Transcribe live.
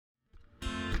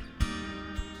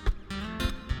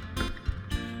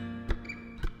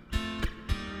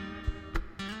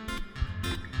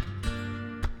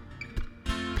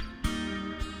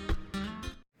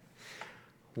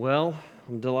Well,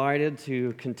 I'm delighted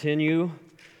to continue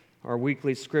our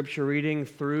weekly scripture reading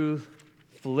through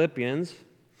Philippians.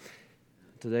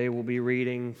 Today we'll be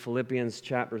reading Philippians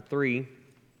chapter 3.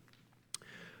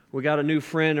 We got a new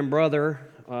friend and brother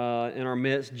in our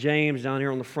midst, James, down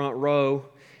here on the front row.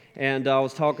 And I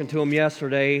was talking to him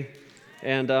yesterday,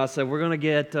 and I said we're going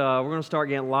to start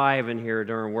getting live in here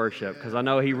during worship because I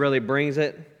know he really brings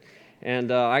it.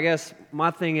 And I guess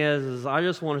my thing is I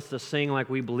just want us to sing like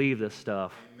we believe this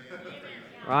stuff.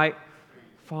 Right?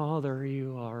 Father,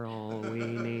 you are all we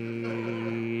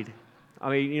need. I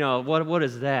mean, what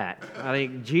is that? I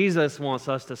think Jesus wants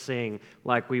us to sing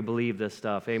like we believe this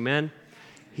stuff. Amen?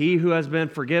 He who has been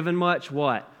forgiven much,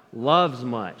 what? Loves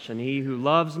much. And he who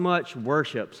loves much,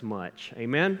 worships much.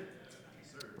 Amen?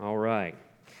 All right.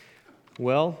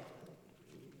 Well,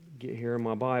 get here in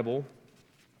my Bible.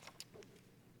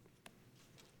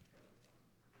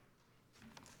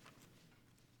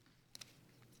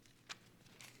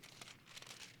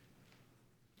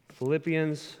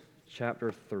 Philippians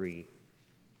chapter 3.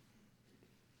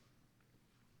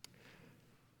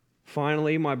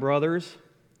 Finally, my brothers,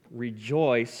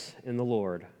 rejoice in the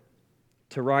Lord.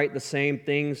 To write the same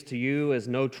things to you is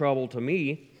no trouble to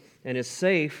me and is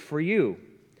safe for you.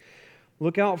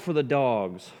 Look out for the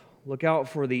dogs. Look out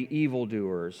for the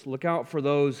evildoers. Look out for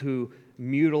those who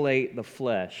mutilate the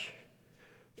flesh.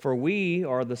 For we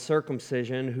are the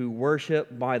circumcision who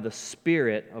worship by the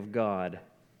Spirit of God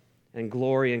and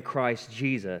glory in Christ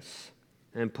Jesus,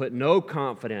 and put no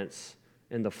confidence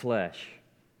in the flesh.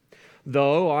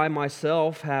 Though I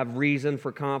myself have reason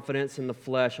for confidence in the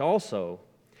flesh also.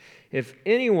 If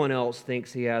anyone else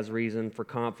thinks he has reason for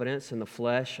confidence in the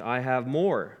flesh, I have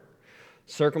more.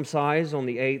 Circumcised on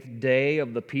the 8th day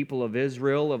of the people of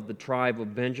Israel, of the tribe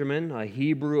of Benjamin, a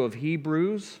Hebrew of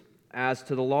Hebrews, as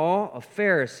to the law, a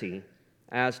Pharisee,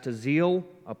 as to zeal,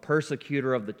 a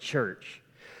persecutor of the church,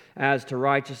 as to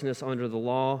righteousness under the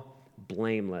law,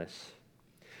 blameless.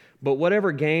 But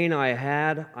whatever gain I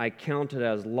had, I counted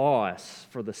as loss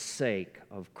for the sake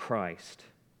of Christ.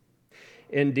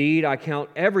 Indeed, I count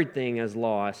everything as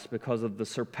loss because of the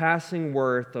surpassing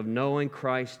worth of knowing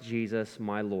Christ Jesus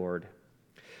my Lord.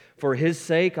 For his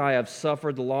sake I have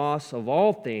suffered the loss of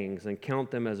all things and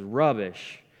count them as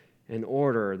rubbish in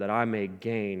order that I may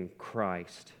gain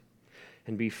Christ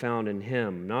and be found in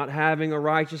him, not having a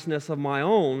righteousness of my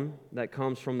own that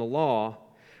comes from the law,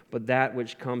 but that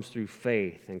which comes through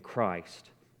faith in Christ,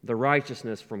 the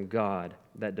righteousness from God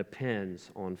that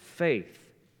depends on faith,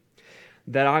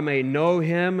 that I may know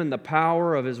him in the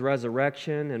power of his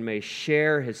resurrection and may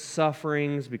share his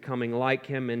sufferings, becoming like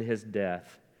him in his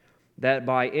death, that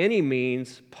by any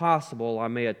means possible I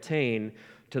may attain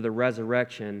to the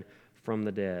resurrection from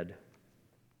the dead.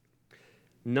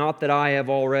 Not that I have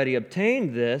already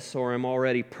obtained this or am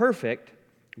already perfect,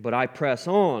 but I press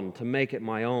on to make it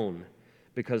my own,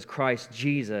 because Christ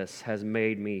Jesus has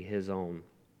made me his own.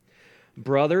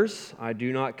 Brothers, I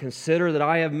do not consider that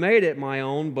I have made it my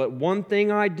own, but one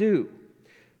thing I do,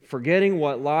 forgetting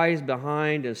what lies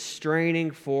behind and straining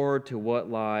forward to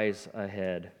what lies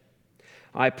ahead.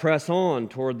 I press on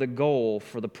toward the goal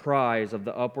for the prize of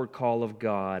the upward call of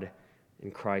God in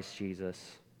Christ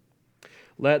Jesus.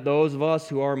 Let those of us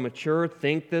who are mature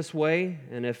think this way,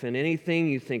 and if in anything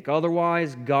you think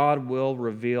otherwise, God will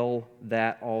reveal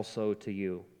that also to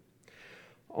you.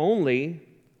 Only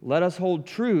let us hold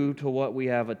true to what we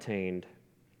have attained.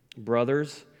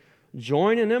 Brothers,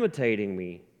 join in imitating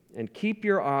me, and keep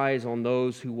your eyes on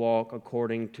those who walk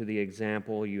according to the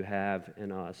example you have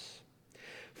in us.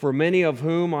 For many of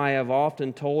whom I have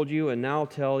often told you, and now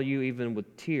tell you even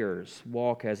with tears,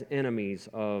 walk as enemies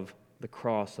of the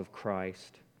cross of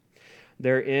Christ.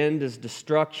 Their end is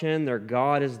destruction, their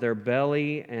God is their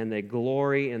belly, and they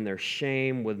glory in their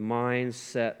shame with minds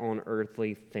set on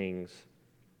earthly things.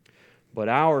 But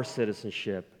our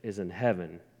citizenship is in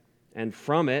heaven, and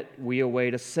from it we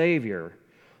await a Savior,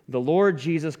 the Lord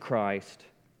Jesus Christ,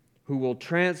 who will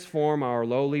transform our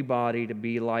lowly body to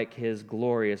be like his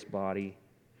glorious body,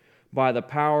 by the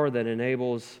power that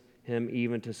enables him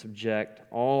even to subject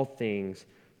all things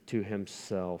to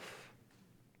himself.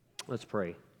 Let's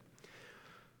pray.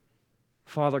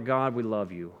 Father God, we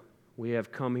love you. We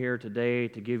have come here today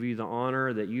to give you the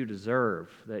honor that you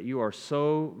deserve, that you are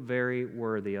so very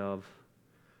worthy of.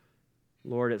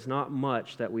 Lord, it's not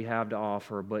much that we have to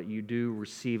offer, but you do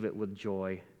receive it with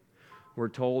joy. We're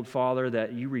told, Father,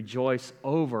 that you rejoice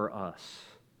over us.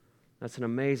 That's an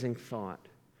amazing thought,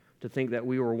 to think that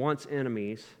we were once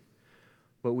enemies,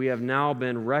 but we have now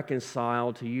been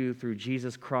reconciled to you through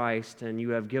Jesus Christ, and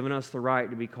you have given us the right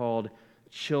to be called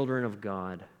children of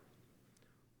God.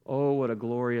 Oh, what a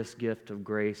glorious gift of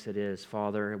grace it is,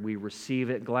 Father. We receive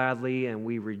it gladly and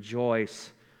we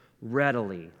rejoice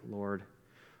readily, Lord.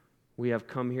 We have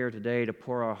come here today to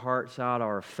pour our hearts out,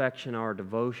 our affection, our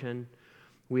devotion.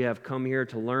 We have come here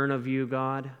to learn of you,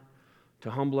 God,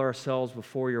 to humble ourselves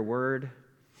before your word.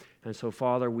 And so,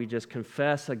 Father, we just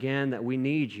confess again that we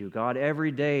need you. God,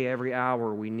 every day, every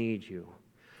hour, we need you.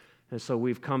 And so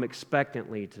we've come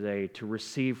expectantly today to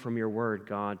receive from your word,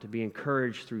 God, to be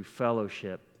encouraged through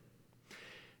fellowship.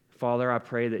 Father, I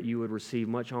pray that you would receive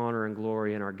much honor and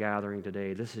glory in our gathering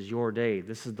today. This is your day.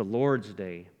 This is the Lord's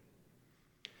day.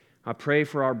 I pray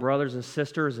for our brothers and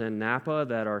sisters in Napa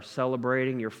that are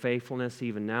celebrating your faithfulness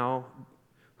even now,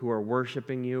 who are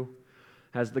worshiping you.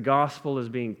 As the gospel is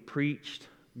being preached,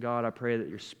 God, I pray that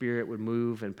your Spirit would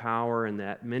move in power and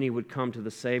that many would come to the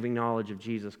saving knowledge of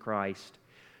Jesus Christ,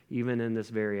 even in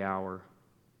this very hour.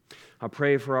 I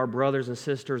pray for our brothers and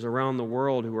sisters around the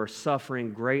world who are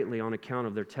suffering greatly on account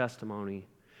of their testimony.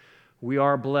 We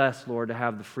are blessed, Lord, to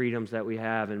have the freedoms that we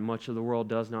have, and much of the world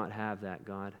does not have that,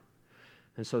 God.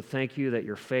 And so thank you that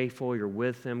you're faithful, you're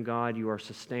with them, God. You are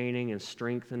sustaining and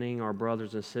strengthening our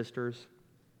brothers and sisters.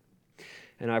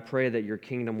 And I pray that your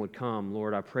kingdom would come,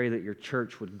 Lord. I pray that your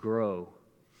church would grow.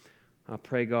 I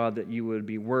pray, God, that you would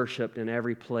be worshiped in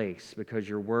every place because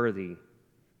you're worthy.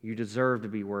 You deserve to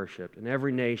be worshiped in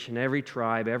every nation, every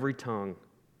tribe, every tongue.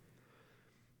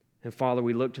 And Father,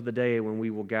 we look to the day when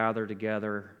we will gather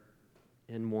together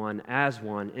in one, as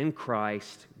one, in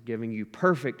Christ, giving you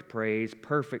perfect praise,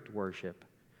 perfect worship.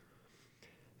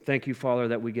 Thank you, Father,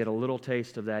 that we get a little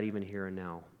taste of that even here and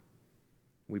now.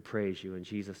 We praise you in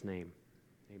Jesus' name.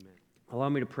 Amen. Allow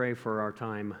me to pray for our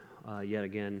time yet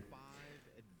again.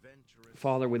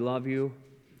 Father, we love you,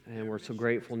 and we're so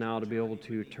grateful now to be able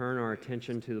to turn our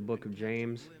attention to the book of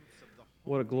James.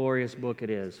 What a glorious book it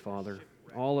is, Father.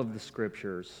 All of the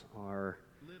scriptures are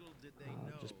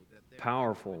just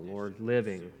powerful, Lord,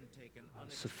 living,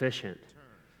 sufficient,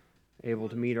 able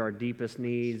to meet our deepest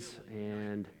needs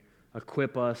and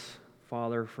equip us,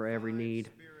 Father, for every need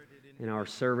in our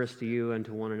service to you and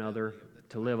to one another,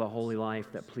 to live a holy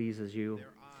life that pleases you.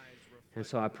 And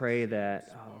so I pray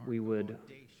that we would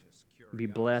be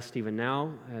blessed even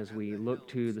now as we look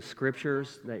to the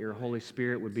scriptures, that your Holy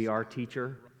Spirit would be our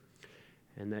teacher,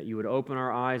 and that you would open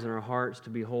our eyes and our hearts to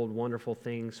behold wonderful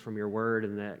things from your word,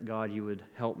 and that, God, you would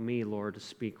help me, Lord, to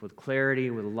speak with clarity,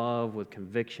 with love, with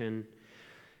conviction,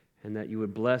 and that you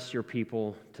would bless your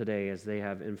people today as they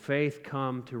have in faith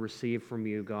come to receive from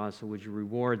you, God. So would you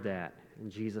reward that in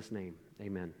Jesus' name?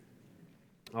 Amen.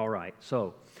 All right,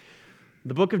 so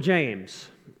the book of James.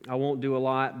 I won't do a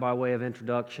lot by way of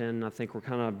introduction. I think we're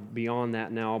kind of beyond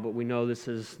that now, but we know this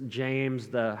is James,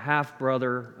 the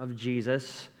half-brother of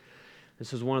Jesus.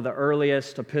 This is one of the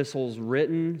earliest epistles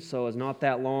written, so it's not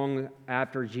that long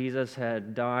after Jesus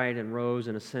had died and rose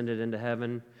and ascended into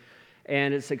heaven.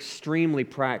 And it's extremely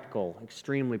practical,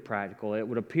 extremely practical. It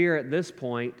would appear at this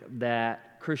point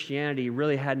that Christianity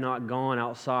really had not gone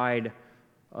outside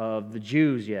of the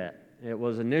Jews yet. It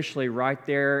was initially right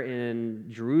there in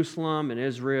Jerusalem and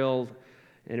Israel,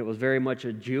 and it was very much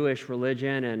a Jewish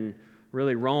religion, and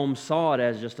really Rome saw it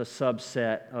as just a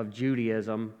subset of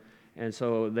Judaism, and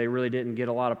so they really didn't get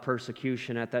a lot of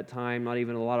persecution at that time, not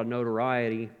even a lot of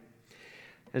notoriety.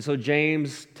 And so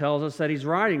James tells us that he's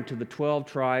writing to the 12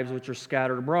 tribes which are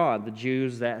scattered abroad, the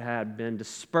Jews that had been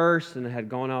dispersed and had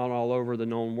gone out all over the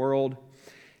known world.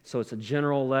 So it's a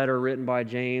general letter written by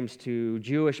James to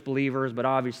Jewish believers, but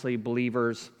obviously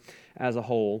believers as a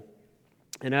whole.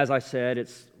 And as I said,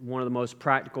 it's one of the most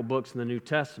practical books in the New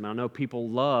Testament. I know people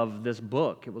love this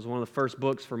book. It was one of the first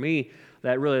books for me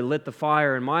that really lit the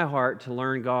fire in my heart to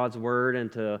learn God's Word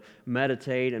and to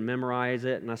meditate and memorize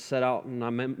it. And I set out and I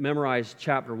memorized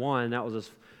chapter 1. That was as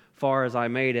far as I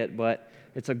made it, but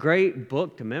it's a great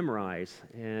book to memorize,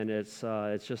 and it's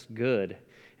just good.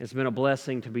 It's been a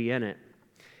blessing to be in it.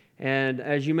 And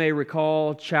as you may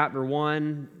recall, chapter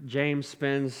 1, James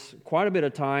spends quite a bit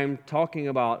of time talking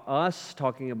about us,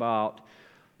 talking about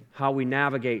how we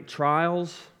navigate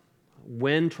trials,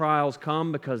 when trials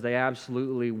come, because they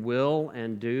absolutely will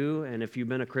and do. And if you've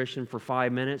been a Christian for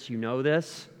 5 minutes, you know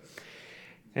this.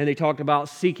 And he talked about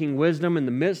seeking wisdom in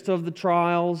the midst of the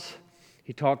trials.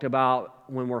 He talked about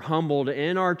when we're humbled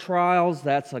in our trials,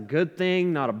 that's a good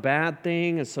thing, not a bad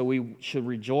thing. And so we should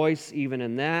rejoice even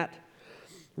in that.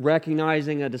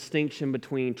 Recognizing a distinction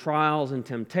between trials and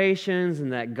temptations,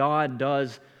 and that God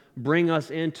does bring us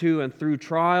into and through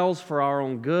trials for our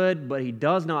own good, but He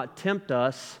does not tempt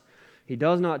us. He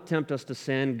does not tempt us to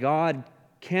sin. God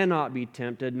cannot be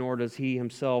tempted, nor does He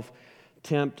Himself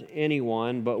tempt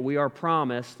anyone, but we are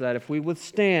promised that if we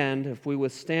withstand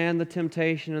the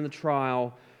temptation and the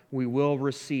trial, we will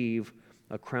receive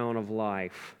a crown of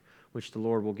life, which the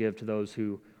Lord will give to those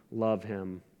who love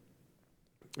Him.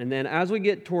 And then as we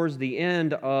get towards the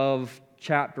end of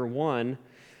chapter 1,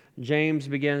 James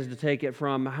begins to take it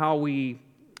from how we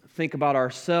think about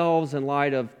ourselves in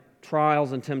light of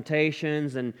trials and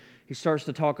temptations, and he starts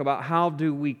to talk about how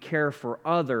do we care for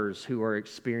others who are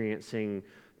experiencing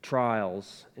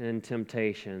trials and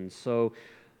temptations. So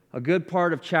a good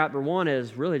part of chapter 1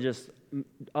 is really just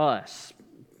us,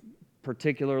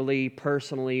 particularly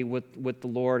personally with the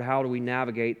Lord. How do we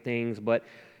navigate things? But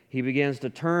he begins to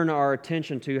turn our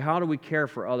attention to how do we care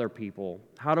for other people?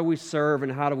 How do we serve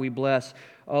and how do we bless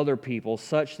other people?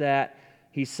 Such that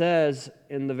he says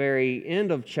in the very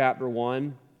end of chapter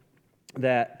 1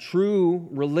 that true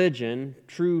religion,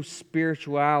 true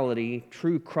spirituality,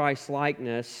 true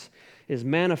Christ-likeness is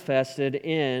manifested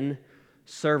in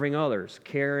serving others,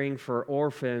 caring for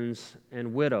orphans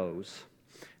and widows.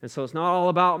 And so it's not all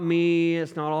about me,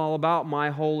 it's not all about my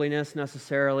holiness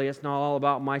necessarily, it's not all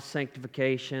about my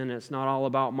sanctification, it's not all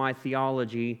about my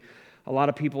theology. A lot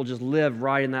of people just live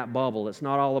right in that bubble. It's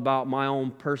not all about my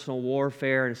own personal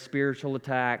warfare and spiritual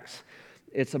attacks.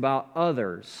 It's about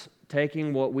others,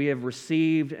 taking what we have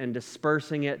received and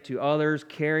dispersing it to others,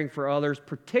 caring for others,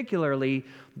 particularly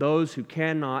those who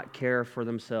cannot care for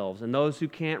themselves and those who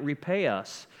can't repay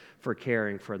us for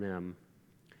caring for them.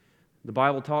 The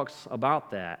Bible talks about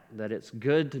that it's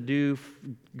good to do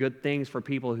good things for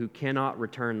people who cannot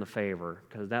return the favor,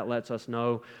 because that lets us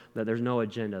know that there's no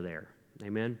agenda there.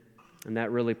 Amen? And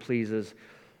that really pleases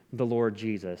the Lord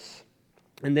Jesus.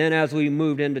 And then as we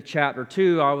moved into chapter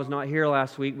 2, I was not here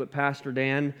last week, but Pastor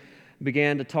Dan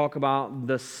began to talk about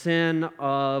the sin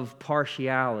of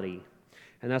partiality.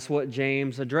 And that's what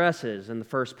James addresses in the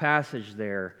first passage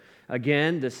there.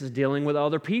 Again, this is dealing with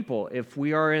other people. If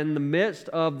we are in the midst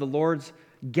of the Lord's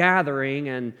gathering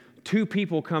and two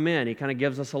people come in, he kind of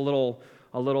gives us a little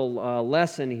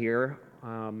lesson here.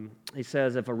 He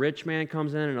says, if a rich man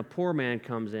comes in and a poor man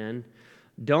comes in,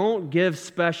 don't give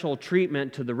special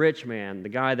treatment to the rich man, the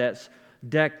guy that's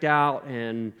decked out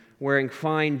and wearing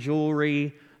fine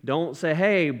jewelry. Don't say,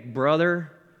 hey,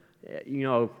 brother,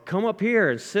 come up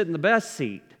here and sit in the best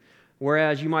seat.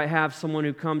 Whereas you might have someone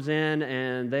who comes in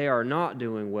and they are not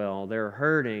doing well. They're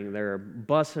hurting. They're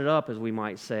busted up, as we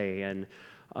might say. And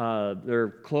their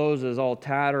clothes is all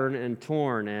tattered and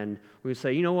torn. And we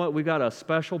say, you know what? We got a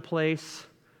special place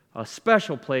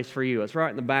for you. It's right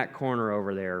in the back corner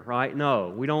over there, right? No,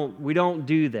 we don't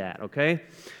do that, okay?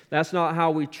 That's not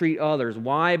how we treat others.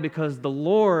 Why? Because the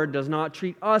Lord does not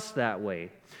treat us that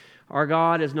way. Our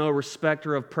God is no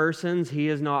respecter of persons. He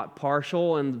is not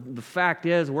partial. And the fact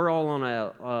is, we're all on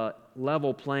a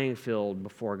level playing field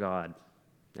before God.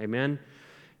 Amen?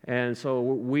 And so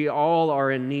we all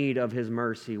are in need of His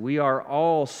mercy. We are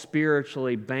all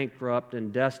spiritually bankrupt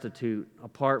and destitute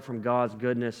apart from God's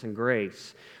goodness and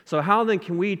grace. So how then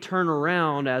can we turn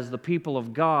around as the people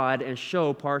of God and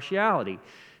show partiality?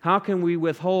 How can we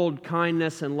withhold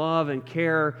kindness and love and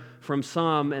care from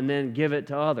some and then give it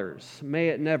to others? May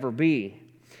it never be.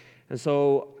 And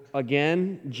so,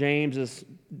 again, James is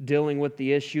dealing with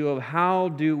the issue of how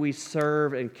do we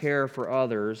serve and care for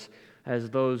others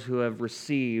as those who have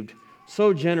received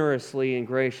so generously and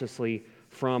graciously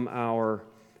from our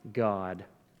God.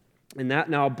 And that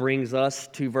now brings us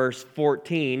to verse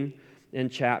 14 in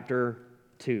chapter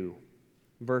 2.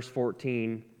 Verse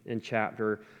 14 in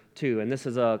chapter 2. And this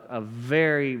is a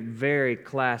very, very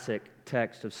classic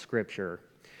text of Scripture.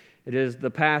 It is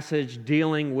the passage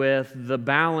dealing with the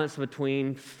balance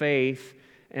between faith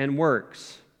and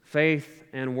works. Faith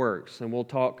and works. And we'll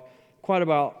talk quite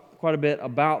a bit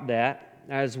about that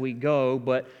as we go,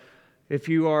 but if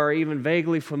you are even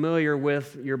vaguely familiar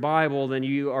with your Bible, then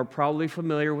you are probably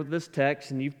familiar with this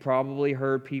text, and you've probably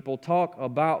heard people talk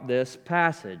about this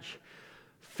passage.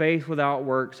 Faith without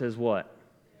works is what?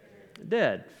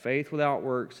 Dead. Faith without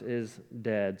works is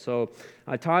dead. So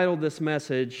I titled this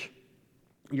message,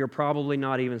 You're Probably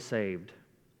Not Even Saved.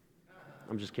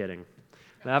 I'm just kidding.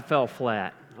 That fell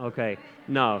flat. Okay.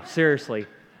 No, seriously.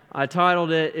 I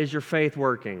titled it, Is Your Faith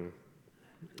Working?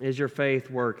 Is your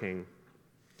faith working?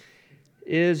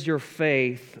 Is your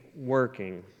faith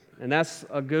working? And that's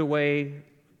a good way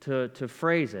to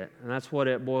phrase it. And that's what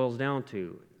it boils down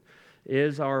to.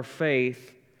 Is our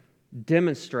faith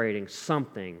demonstrating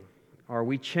something? Are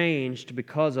we changed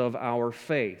because of our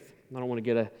faith? I don't want to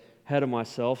get ahead of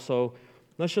myself, so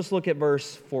let's just look at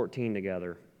verse 14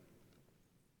 together.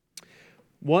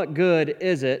 What good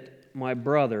is it, my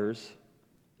brothers,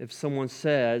 if someone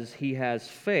says he has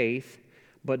faith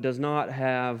but does not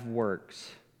have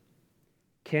works,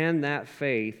 can that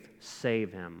faith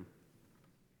save him?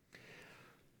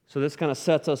 So this kind of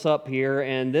sets us up here,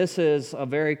 and this is a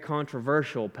very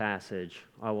controversial passage,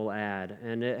 I will add,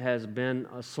 and it has been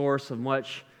a source of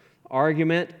much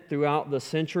argument throughout the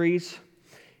centuries,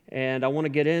 and I want to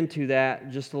get into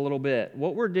that just a little bit.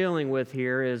 What we're dealing with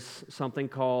here is something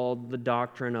called the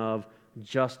doctrine of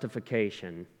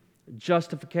justification.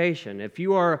 Justification. If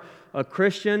you are a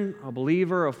Christian, a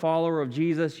believer, a follower of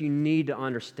Jesus, you need to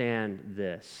understand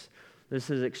this. This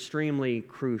is extremely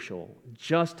crucial.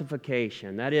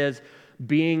 Justification. That is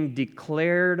being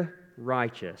declared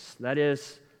righteous. That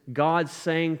is God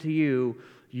saying to you,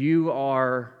 you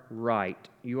are right.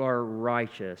 You are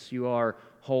righteous. You are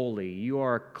holy. You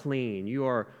are clean. You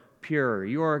are pure.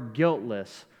 You are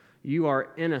guiltless. You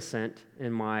are innocent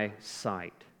in my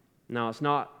sight. Now, it's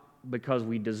not because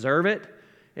we deserve it.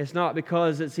 It's not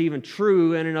because it's even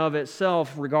true in and of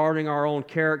itself regarding our own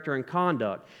character and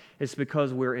conduct. It's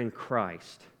because we're in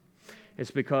Christ.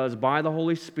 It's because by the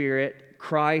Holy Spirit,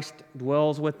 Christ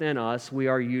dwells within us. We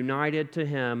are united to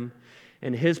Him,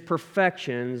 and His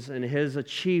perfections and His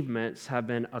achievements have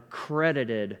been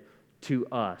accredited to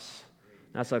us.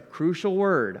 That's a crucial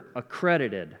word,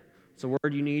 accredited. It's a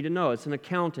word you need to know. It's an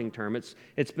accounting term.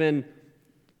 It's been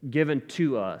given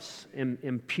to us,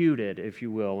 imputed, if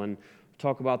you will, and we'll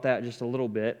talk about that just a little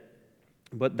bit.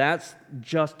 But that's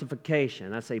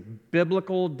justification. That's a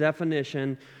biblical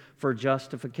definition for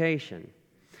justification.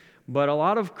 But a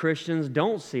lot of Christians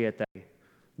don't see it that way.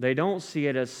 They don't see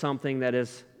it as something that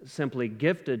is simply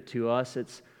gifted to us.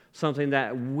 It's something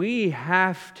that we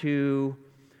have to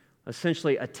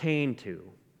essentially attain to.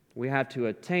 We have to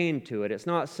attain to it. It's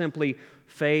not simply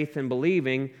faith and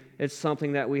believing. It's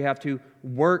something that we have to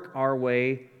work our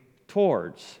way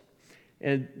towards.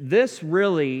 And this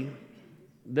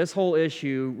whole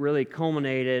issue really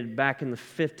culminated back in the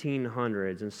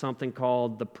 1500s in something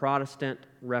called the Protestant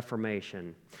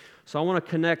Reformation. So I want to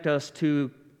connect us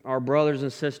to our brothers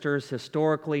and sisters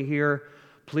historically here.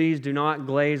 Please do not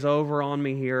glaze over on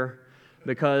me here,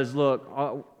 because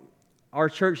look, our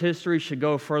church history should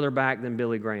go further back than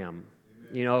Billy Graham.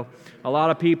 You know, a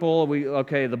lot of people,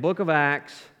 the book of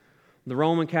Acts, the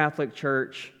Roman Catholic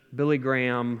Church, Billy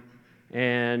Graham,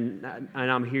 and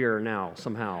I'm here now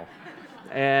somehow.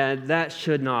 And that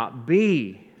should not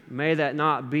be. May that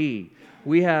not be.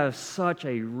 We have such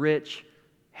a rich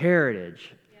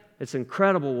heritage. It's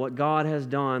incredible what God has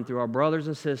done through our brothers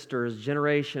and sisters,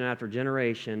 generation after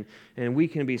generation, and we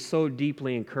can be so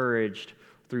deeply encouraged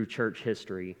through church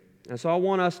history. And so I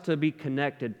want us to be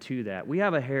connected to that. We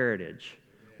have a heritage.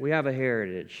 We have a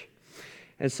heritage.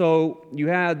 And so you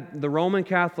had the Roman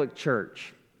Catholic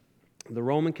Church. The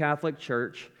Roman Catholic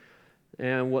Church,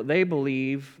 and what they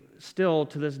believe still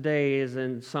to this day is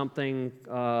in something,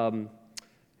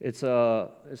 it's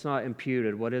not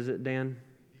imputed. What is it, Dan?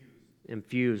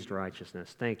 Infused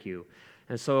righteousness. Thank you.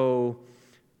 And so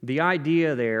the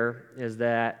idea there is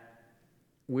that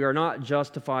we are not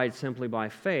justified simply by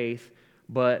faith,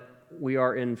 but we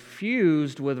are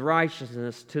infused with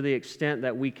righteousness to the extent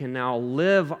that we can now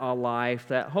live a life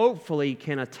that hopefully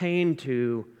can attain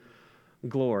to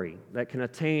glory, that can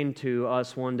attain to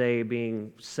us one day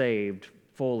being saved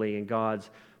fully in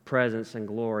God's presence and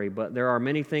glory. But there are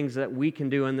many things that we can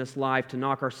do in this life to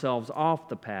knock ourselves off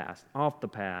the path.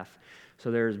 So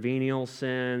there's venial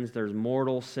sins, there's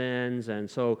mortal sins, and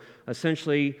so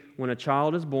essentially when a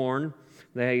child is born,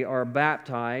 they are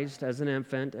baptized as an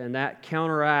infant, and that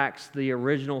counteracts the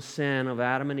original sin of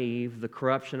Adam and Eve, the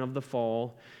corruption of the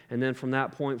fall. And then from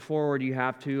that point forward, you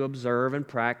have to observe and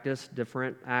practice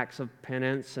different acts of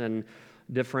penance and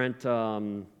different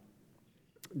not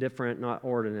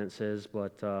ordinances,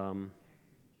 but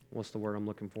what's the word I'm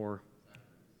looking for?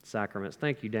 Sacraments.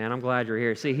 Thank you, Dan. I'm glad you're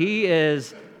here. See, he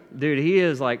is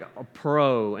like a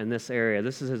pro in this area.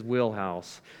 This is his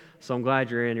wheelhouse. So I'm glad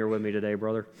you're in here with me today,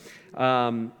 brother.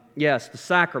 Yes, the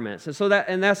sacraments. And so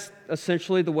that's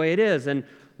essentially the way it is. And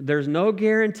there's no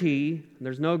guarantee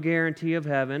of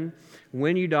heaven.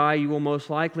 When you die, you will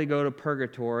most likely go to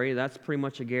purgatory. That's pretty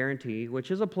much a guarantee, which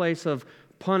is a place of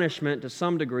punishment to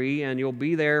some degree, and you'll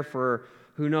be there for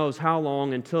who knows how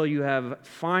long until you have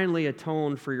finally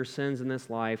atoned for your sins in this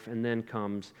life, and then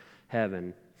comes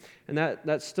heaven. And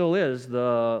that still is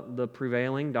the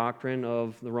prevailing doctrine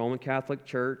of the Roman Catholic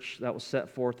Church that was set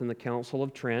forth in the Council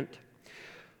of Trent.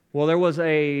 Well, there was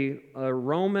a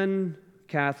Roman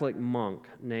Catholic monk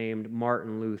named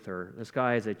Martin Luther. This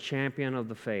guy is a champion of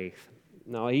the faith.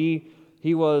 Now, he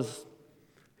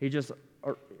just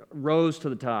rose to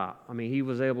the top. I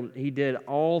mean, he did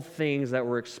all things that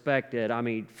were expected,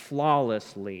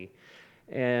 flawlessly.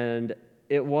 And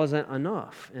it wasn't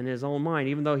enough in his own mind.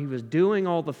 Even though he was doing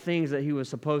all the things that he was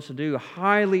supposed to do,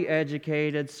 highly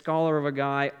educated, scholar of a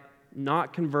guy,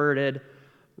 not converted,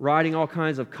 writing all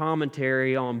kinds of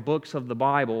commentary on books of the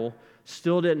Bible,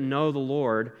 still didn't know the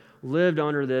Lord, lived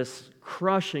under this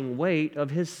crushing weight of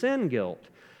his sin guilt.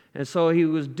 And so he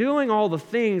was doing all the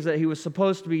things that he was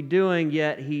supposed to be doing,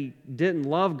 yet he didn't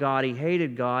love God, he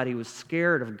hated God, he was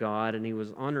scared of God, and he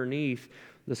was underneath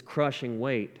this crushing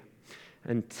weight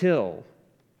until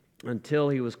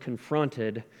he was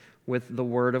confronted with the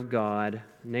Word of God,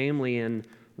 namely in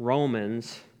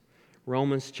Romans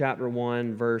chapter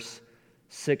 1, verse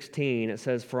 16. It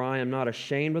says, "For I am not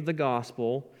ashamed of the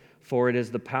gospel, for it is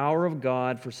the power of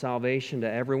God for salvation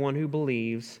to everyone who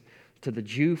believes, to the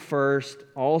Jew first,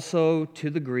 also to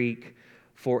the Greek.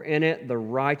 For in it the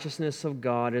righteousness of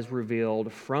God is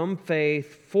revealed from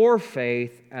faith for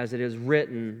faith, as it is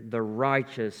written, the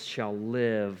righteous shall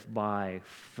live by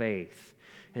faith."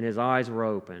 And his eyes were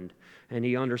opened, and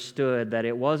he understood that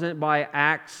it wasn't by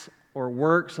acts or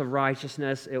works of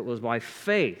righteousness, it was by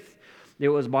faith. It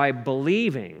was by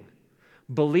believing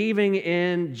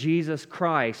in Jesus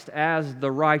Christ as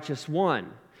the righteous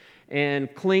one,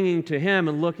 and clinging to Him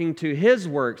and looking to His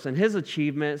works and His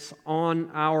achievements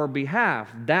on our behalf.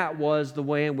 That was the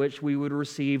way in which we would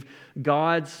receive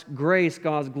God's grace,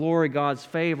 God's glory, God's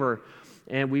favor,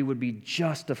 and we would be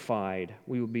justified.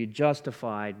 We would be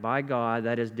justified by God,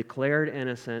 that is declared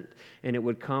innocent, and it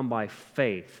would come by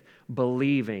faith,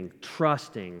 believing,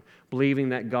 trusting, believing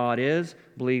that God is,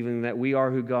 believing that we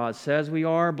are who God says we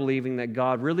are, believing that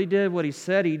God really did what He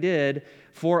said He did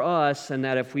for us, and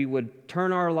that if we would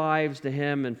turn our lives to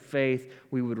Him in faith,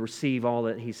 we would receive all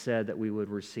that He said that we would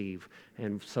receive.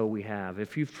 And so we have.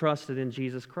 If you've trusted in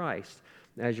Jesus Christ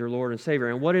as your Lord and Savior.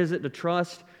 And what is it to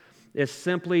trust? It's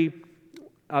simply,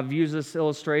 I've used this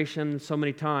illustration so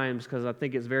many times because I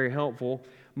think it's very helpful.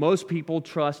 Most people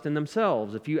trust in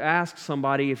themselves. If you ask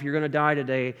somebody, if you're going to die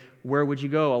today, where would you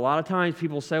go? A lot of times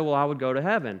people say, well, I would go to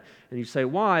heaven. And you say,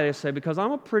 why? They say, because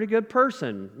I'm a pretty good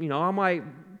person. You know, I might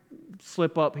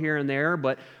slip up here and there,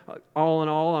 but all in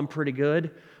all, I'm pretty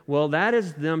good. Well, that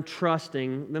is them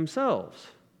trusting themselves.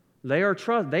 They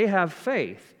have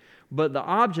faith, but the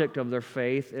object of their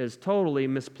faith is totally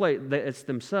misplaced. It's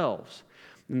themselves.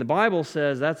 And the Bible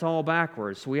says that's all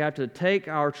backwards. So we have to take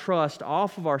our trust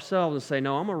off of ourselves and say,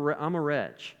 no, I'm a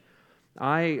wretch.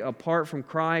 Apart from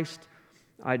Christ,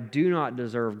 I do not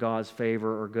deserve God's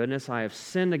favor or goodness. I have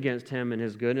sinned against Him and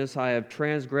His goodness. I have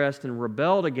transgressed and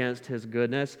rebelled against His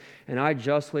goodness, and I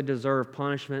justly deserve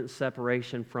punishment and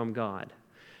separation from God.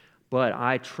 But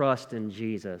I trust in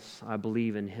Jesus. I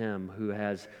believe in Him who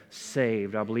has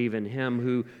saved. I believe in Him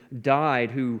who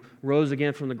died, who rose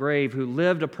again from the grave, who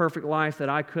lived a perfect life that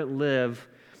I couldn't live,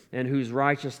 and whose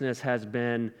righteousness has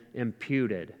been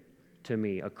imputed to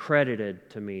me, accredited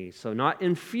to me. So not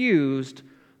infused,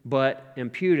 but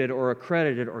imputed or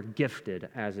accredited or gifted,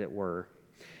 as it were.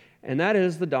 And that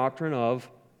is the doctrine of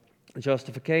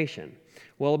justification.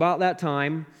 Well, about that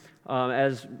time,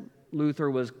 as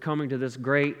Luther was coming to this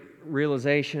great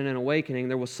realization and awakening,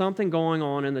 there was something going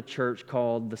on in the church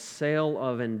called the sale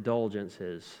of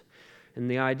indulgences. And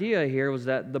the idea here was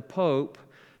that the Pope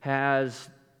has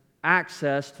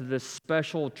access to this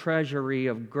special treasury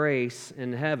of grace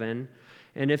in heaven,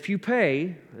 and if you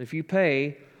pay,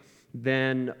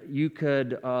 then you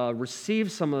could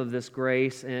receive some of this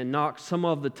grace and knock some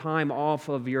of the time off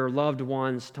of your loved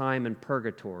one's time in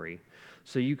purgatory.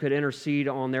 So you could intercede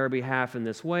on their behalf in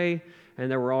this way. And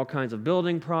there were all kinds of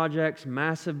building projects,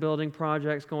 massive building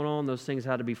projects going on. Those things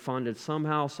had to be funded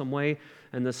somehow, some way.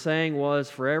 And the saying was,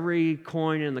 for every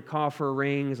coin in the coffer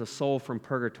rings, a soul from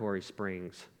purgatory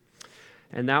springs.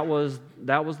 And that was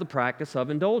the practice of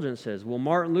indulgences. Well,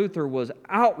 Martin Luther was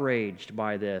outraged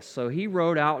by this, so he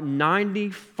wrote out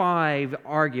 95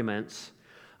 arguments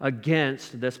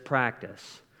against this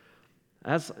practice.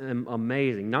 That's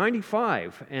amazing,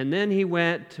 95. And then he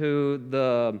went to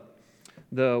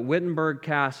the Wittenberg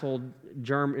Castle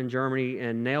in Germany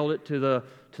and nailed it to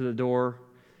the door.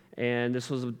 And this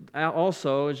was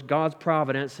also God's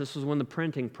providence. This was when the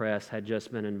printing press had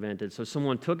just been invented. So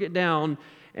someone took it down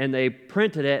and they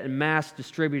printed it and mass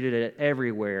distributed it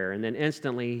everywhere. And then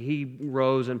instantly he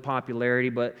rose in popularity,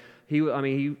 but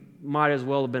he might as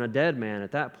well have been a dead man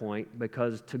at that point,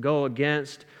 because to go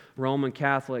against Roman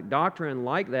Catholic doctrine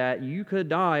like that, you could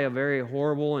die a very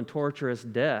horrible and torturous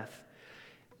death.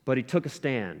 But he took a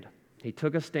stand. He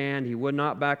took a stand. He would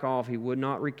not back off. He would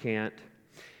not recant.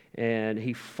 And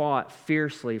he fought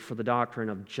fiercely for the doctrine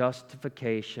of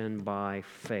justification by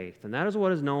faith. And that is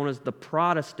what is known as the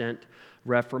Protestant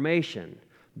Reformation.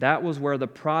 That was where the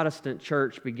Protestant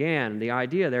church began. The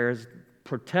idea there is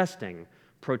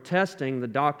protesting the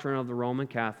doctrine of the Roman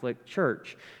Catholic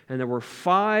Church. And there were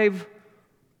 5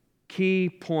 key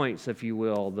points, if you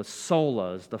will, the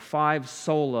 5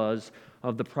 solas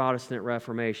of the Protestant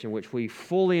Reformation, which we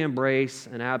fully embrace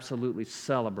and absolutely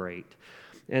celebrate.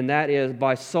 And that is,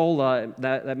 by sola,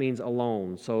 that means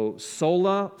alone. So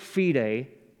sola fide,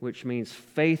 which means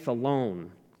faith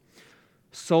alone.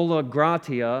 Sola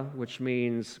gratia, which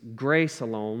means grace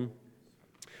alone.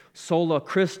 Sola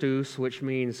Christus, which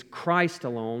means Christ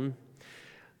alone.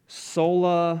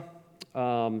 Sola,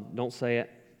 don't say it,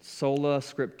 sola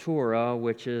scriptura,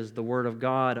 which is the Word of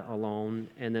God alone.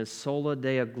 And then sola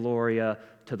Deo gloria,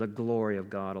 to the glory of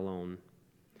God alone.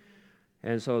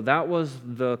 And so that was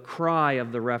the cry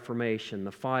of the Reformation,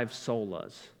 the 5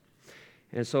 solas.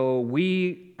 And so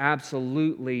we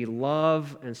absolutely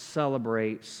love and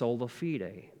celebrate sola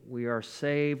fide. We are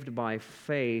saved by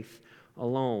faith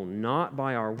alone, not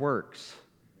by our works.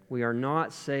 We are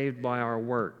not saved by our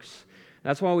works.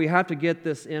 That's why we have to get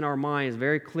this in our minds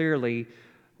very clearly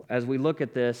as we look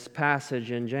at this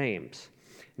passage in James.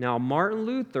 Now, Martin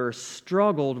Luther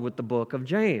struggled with the book of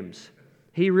James.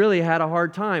 He really had a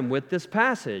hard time with this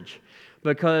passage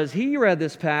because he read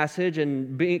this passage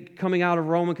and coming out of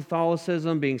Roman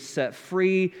Catholicism, being set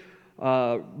free,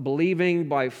 believing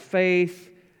by faith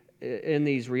in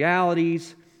these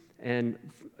realities and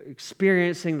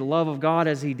experiencing the love of God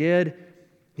as he did,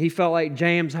 he felt like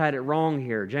James had it wrong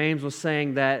here. James was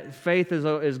saying that faith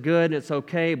is good and it's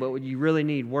okay, but you really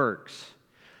need works.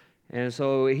 And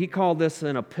so he called this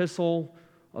an epistle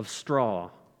of straw.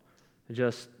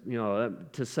 Just,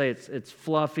 to say it's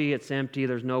fluffy, it's empty,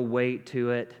 there's no weight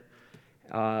to it.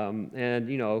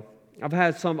 And I've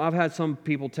had some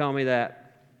people tell me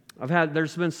that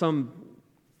there's been some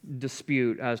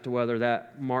dispute as to whether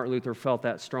that Martin Luther felt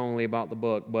that strongly about the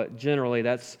book, but generally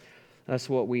that's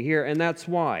what we hear, and that's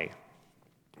why.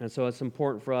 And so it's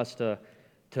important for us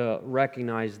to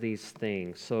recognize these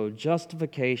things. So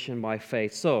justification by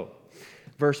faith. So,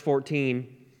 verse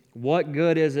 14, what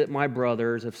good is it, my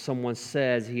brothers, if someone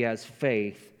says he has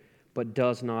faith but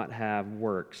does not have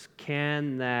works?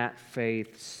 Can that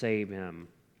faith save him?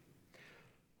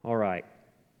 All right.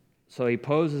 So he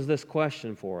poses this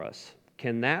question for us.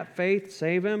 Can that faith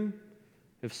save him?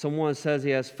 If someone says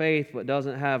he has faith but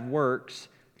doesn't have works,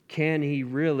 can he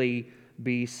really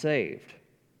be saved?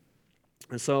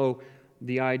 And so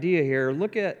the idea here,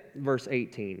 look at verse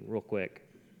 18 real quick.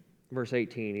 Verse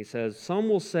 18, he says, some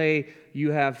will say,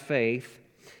 you have faith,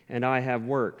 and I have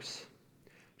works.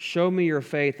 Show me your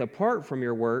faith apart from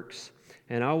your works,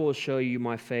 and I will show you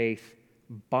my faith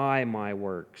by my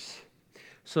works.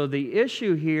 So the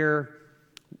issue here,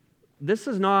 this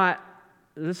is not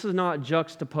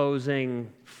juxtaposing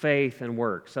faith and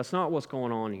works. That's not what's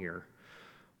going on here.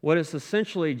 What it's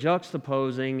essentially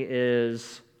juxtaposing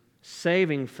is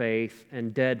saving faith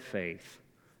and dead faith.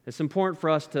 It's important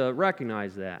for us to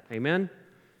recognize that. Amen?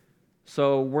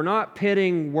 So we're not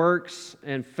pitting works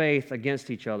and faith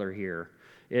against each other here.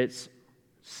 It's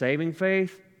saving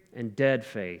faith and dead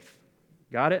faith.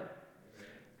 Got it?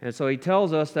 And so he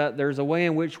tells us that there's a way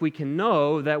in which we can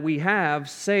know that we have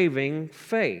saving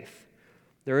faith.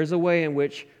 There is a way in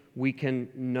which we can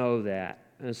know that.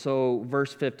 And so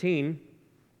verse 15,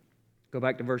 go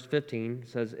back to verse 15, it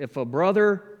says, if a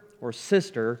brother or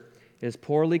sister is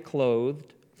poorly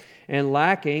clothed and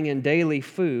lacking in daily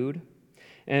food,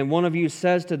 and one of you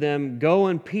says to them, go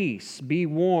in peace, be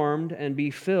warmed and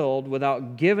be filled,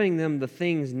 without giving them the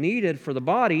things needed for the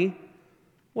body,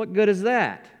 what good is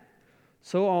that?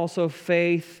 So also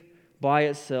faith by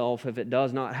itself, if it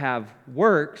does not have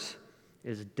works,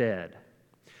 is dead.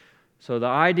 So the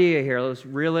idea here, let's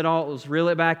reel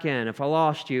it back in. If I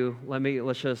lost you,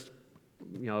 let's just,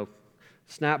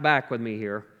 snap back with me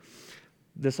here.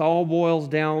 This all boils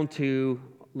down to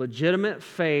legitimate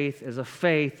faith is a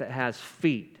faith that has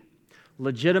feet.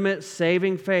 Legitimate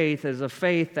saving faith is a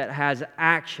faith that has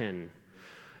action.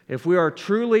 If we are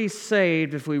truly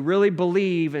saved, if we really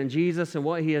believe in Jesus and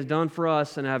what He has done for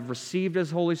us and have received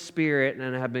His Holy Spirit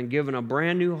and have been given a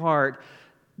brand new heart,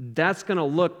 that's going to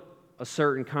look a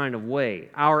certain kind of way.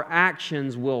 Our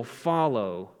actions will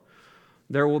follow.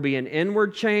 There will be an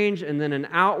inward change and then an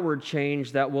outward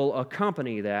change that will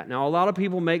accompany that. Now, a lot of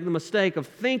people make the mistake of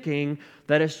thinking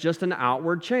that it's just an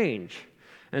outward change.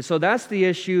 And so that's the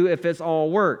issue if it's all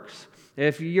works.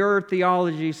 If your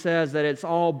theology says that it's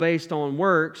all based on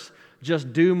works,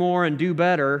 just do more and do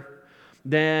better,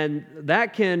 then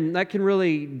that can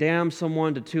really damn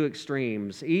someone to two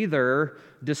extremes. Either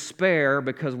despair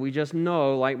because we just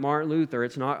know, like Martin Luther,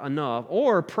 it's not enough,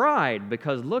 or pride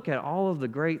because look at all of the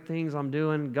great things I'm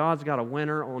doing. God's got a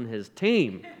winner on His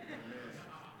team.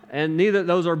 And neither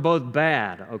those are both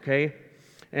bad, okay?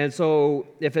 And so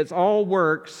if it's all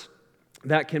works,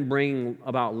 that can bring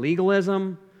about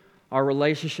legalism. Our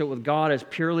relationship with God is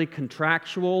purely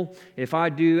contractual. If I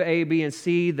do A, B, and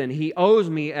C, then He owes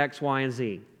me X, Y, and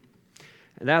Z.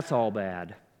 And that's all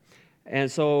bad.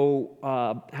 And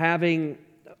so having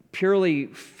purely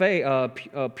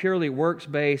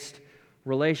works-based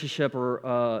relationship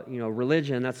or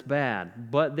religion, that's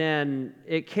bad. But then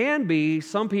it can be,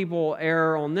 some people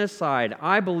err on this side.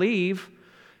 I believe,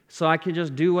 so I can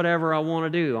just do whatever I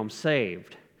want to do. I'm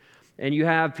saved. And you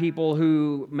have people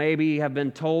who maybe have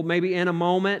been told, maybe in a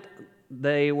moment,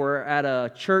 they were at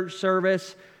a church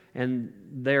service and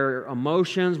their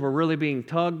emotions were really being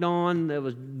tugged on. It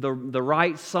was the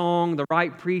right song, the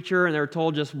right preacher, and they were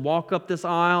told, just walk up this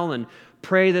aisle and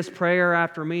pray this prayer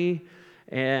after me.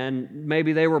 And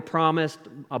maybe they were promised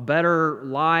a better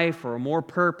life or more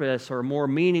purpose or a more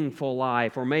meaningful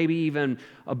life or maybe even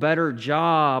a better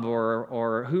job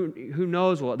or who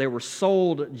knows what. They were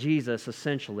sold Jesus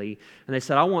essentially. And they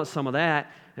said, I want some of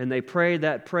that. And they prayed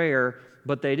that prayer,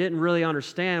 but they didn't really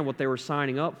understand what they were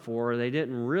signing up for. They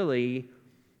didn't really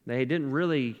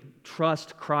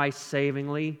trust Christ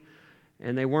savingly.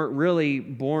 And they weren't really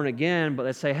born again, but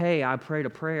they say, hey, I prayed a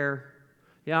prayer.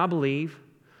 Yeah, I believe.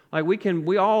 Like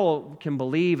we all can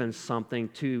believe in something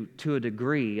to a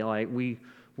degree. Like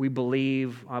I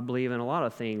believe in a lot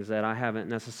of things that I haven't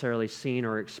necessarily seen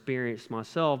or experienced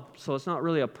myself. So it's not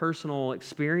really a personal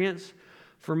experience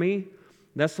for me.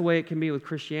 That's the way it can be with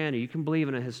Christianity. You can believe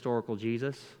in a historical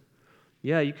Jesus.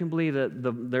 Yeah, you can believe that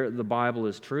the Bible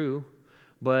is true,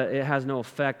 but it has no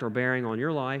effect or bearing on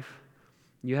your life.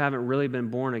 You haven't really been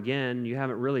born again. You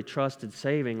haven't really trusted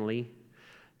savingly.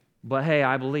 But hey,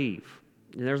 I believe.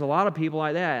 And there's a lot of people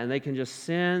like that, and they can just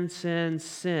sin,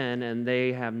 and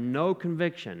they have no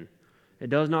conviction. It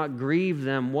does not grieve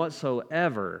them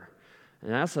whatsoever. And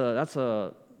that's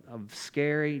a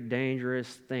scary, dangerous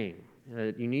thing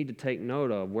that you need to take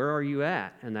note of. Where are you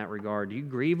at in that regard? Do you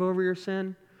grieve over your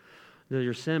sin? Does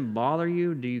your sin bother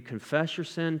you? Do you confess your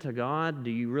sin to God? Do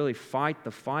you really fight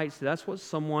the fight? See, that's what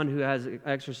someone who has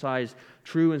exercised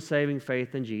true and saving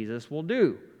faith in Jesus will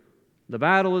do. The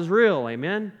battle is real,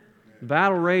 amen? The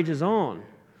battle rages on,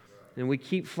 and we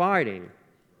keep fighting.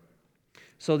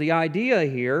 So the idea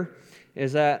here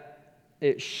is that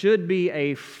it should be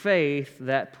a faith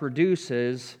that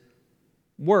produces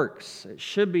works. It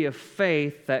should be a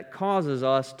faith that causes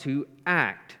us to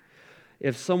act.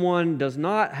 If someone does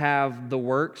not have the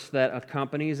works that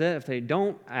accompanies it, if they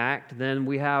don't act, then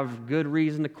we have good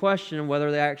reason to question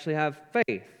whether they actually have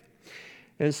faith.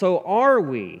 And so are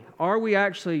we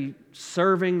actually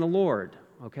serving the Lord?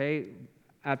 Okay,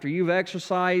 after you've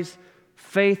exercised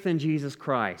faith in Jesus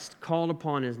Christ, called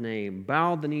upon His name,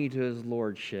 bowed the knee to His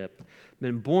lordship,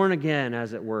 been born again,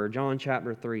 as it were, John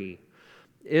chapter 3,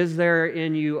 is there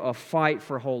in you a fight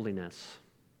for holiness?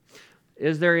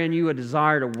 Is there in you a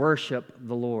desire to worship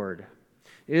the Lord?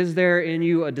 Is there in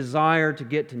you a desire to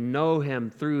get to know Him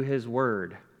through His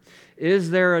Word? Is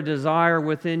there a desire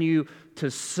within you to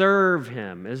serve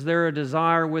Him? Is there a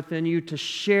desire within you to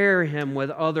share Him with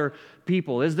other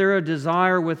people? Is there a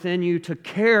desire within you to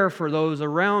care for those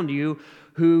around you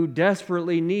who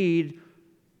desperately need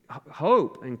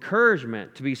hope,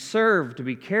 encouragement, to be served, to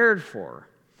be cared for?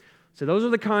 So those are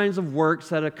the kinds of works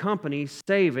that accompany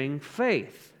saving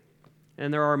faith.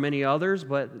 And there are many others,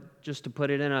 but just to put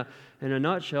it in a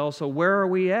nutshell, so where are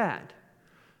we at?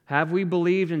 Have we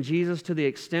believed in Jesus to the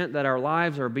extent that our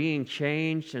lives are being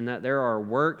changed and that there are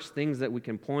works, things that we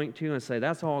can point to and say,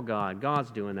 that's all God.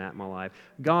 God's doing that in my life.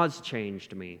 God's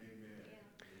changed me.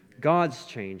 God's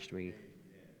changed me.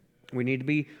 We need to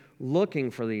be looking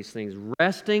for these things,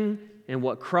 resting in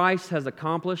what Christ has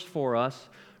accomplished for us,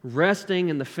 resting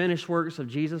in the finished works of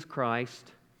Jesus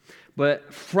Christ,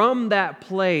 but from that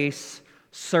place,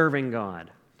 serving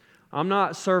God. I'm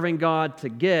not serving God to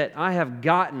get. I have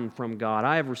gotten from God.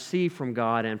 I have received from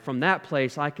God. And from that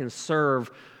place, I can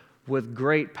serve with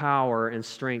great power and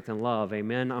strength and love.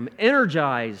 Amen. I'm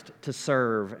energized to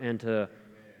serve and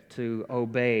to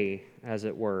obey, as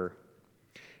it were.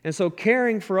 And so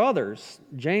caring for others,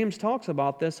 James talks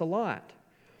about this a lot.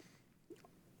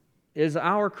 Is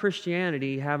our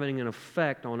Christianity having an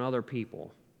effect on other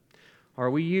people? Are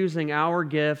we using our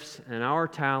gifts and our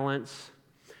talents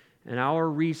and our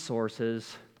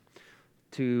resources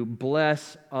to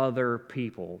bless other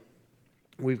people?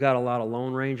 We've got a lot of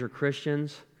Lone Ranger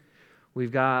Christians.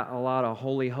 We've got a lot of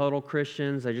Holy Huddle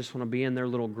Christians. They just want to be in their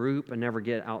little group and never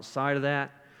get outside of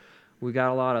that. We've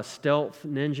got a lot of stealth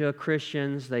ninja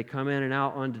Christians. They come in and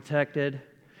out undetected.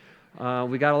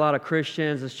 We got a lot of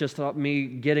Christians. It's just me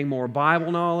getting more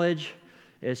Bible knowledge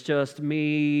It's just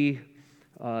me,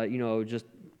 just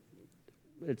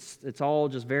it's all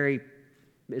just very,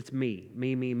 it's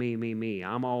me.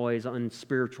 I'm always on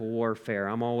spiritual warfare.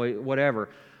 I'm always whatever.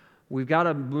 We've got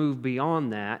to move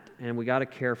beyond that, and we got to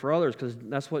care for others, because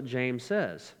that's what James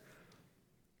says.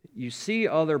 You see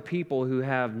other people who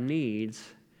have needs,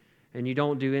 and you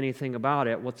don't do anything about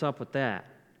it. What's up with that?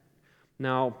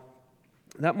 Now,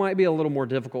 that might be a little more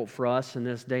difficult for us in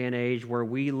this day and age where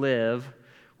we live.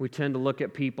 We tend to look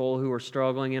at people who are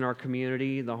struggling in our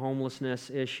community, the homelessness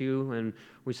issue, and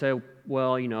we say,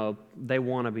 well, they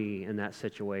want to be in that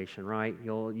situation, right?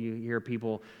 You hear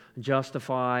people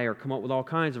justify or come up with all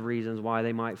kinds of reasons why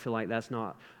they might feel like that's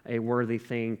not a worthy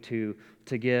thing to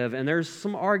give. And there's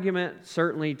some argument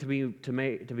certainly to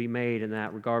be made in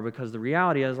that regard, because the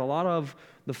reality is a lot of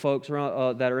the folks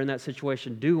around, that are in that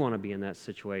situation do want to be in that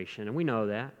situation, and we know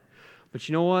that. But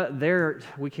you know what?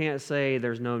 We can't say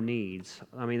there's no needs.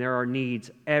 I mean, there are needs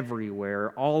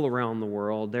everywhere, all around the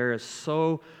world. There is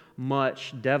so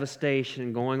much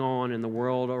devastation going on in the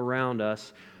world around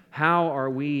us. How are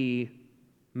we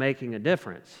making a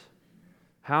difference?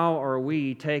 How are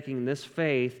we taking this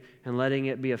faith and letting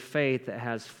it be a faith that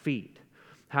has feet?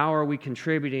 How are we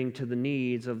contributing to the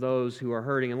needs of those who are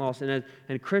hurting and lost? And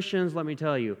Christians, let me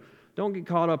tell you, don't get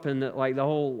caught up in the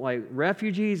whole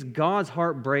refugees. God's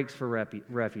heart breaks for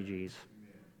refugees.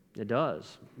 It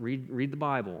does. Read the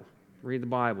Bible. Read the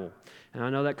Bible. And I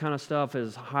know that kind of stuff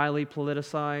is highly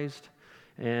politicized,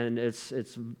 and it's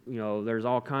there's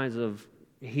all kinds of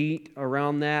heat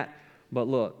around that. But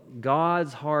look,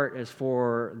 God's heart is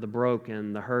for the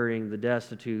broken, the hurting, the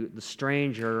destitute, the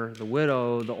stranger, the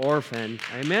widow, the orphan.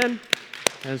 Amen?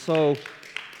 And so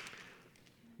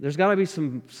there's got to be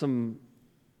some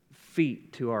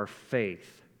feet to our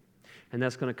faith. And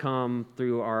that's going to come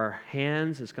through our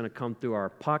hands. It's going to come through our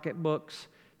pocketbooks.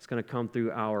 It's going to come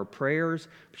through our prayers.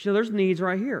 But there's needs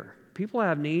right here. People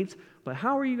have needs, but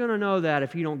how are you going to know that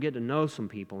if you don't get to know some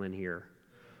people in here?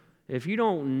 If you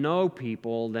don't know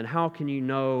people, then how can you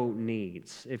know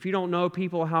needs? If you don't know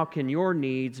people, how can your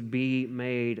needs be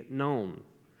made known?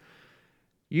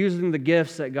 Using the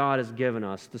gifts that God has given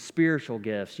us, the spiritual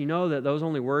gifts, you know that those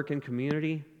only work in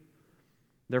community.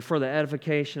 They're for the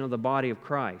edification of the body of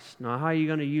Christ. Now, how are you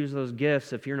going to use those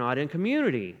gifts if you're not in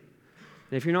community?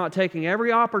 If you're not taking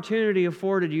every opportunity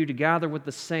afforded you to gather with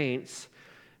the saints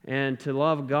and to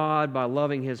love God by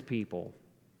loving His people?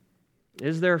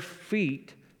 Is there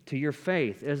feet to your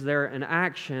faith? Is there an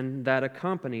action that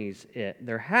accompanies it?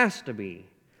 There has to be.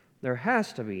 There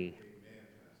has to be.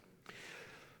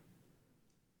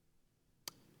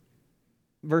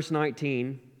 Verse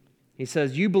 19, he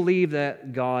says, "You believe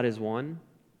that God is one,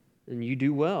 and you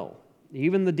do well.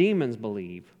 Even the demons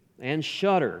believe and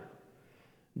shudder.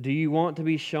 Do you want to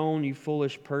be shown, you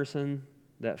foolish person,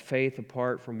 that faith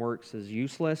apart from works is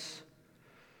useless?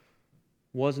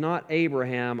 Was not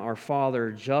Abraham, our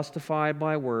father, justified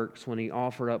by works when he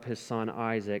offered up his son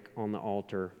Isaac on the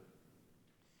altar?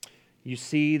 You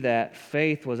see that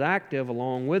faith was active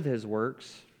along with his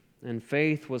works, and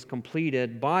faith was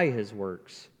completed by his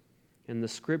works. And the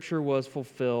scripture was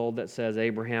fulfilled that says,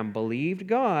 Abraham believed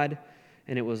God,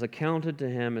 and it was accounted to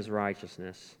him as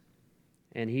righteousness.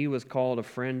 And he was called a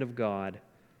friend of God.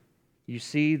 You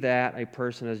see that a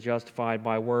person is justified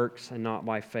by works and not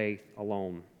by faith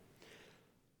alone."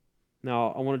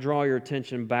 Now, I want to draw your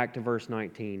attention back to verse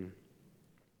 19.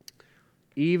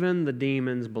 Even the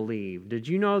demons believe. Did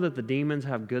you know that the demons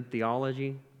have good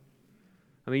theology?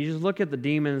 I mean, you just look at the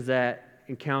demons that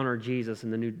encountered Jesus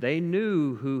in the New. They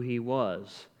knew who He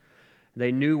was.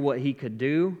 They knew what He could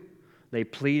do. They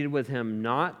pleaded with Him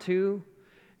not to,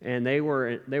 and they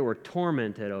were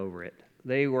tormented over it.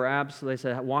 They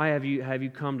said, "Why have you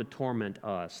come to torment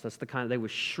us?" That's the kind of, they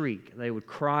would shriek, they would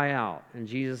cry out, and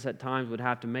Jesus at times would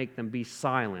have to make them be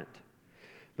silent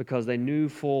because they knew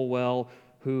full well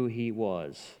who He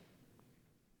was.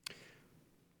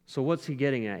 So what's He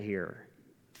getting at here?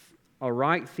 A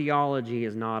right theology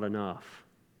is not enough.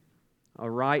 A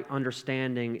right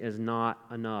understanding is not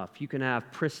enough. You can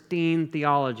have pristine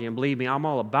theology, and believe me, I'm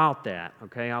all about that,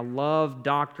 okay? I love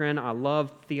doctrine. I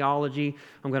love theology.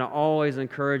 I'm going to always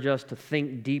encourage us to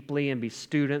think deeply and be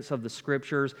students of the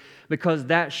Scriptures, because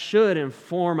that should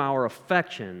inform our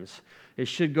affections. It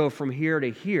should go from here to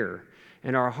here,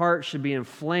 and our hearts should be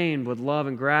inflamed with love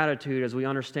and gratitude as we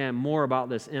understand more about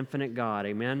this infinite God,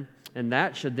 amen? And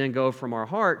that should then go from our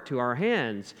heart to our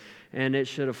hands, and it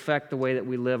should affect the way that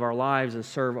we live our lives and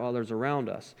serve others around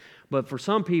us. But for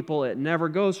some people, it never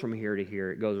goes from here to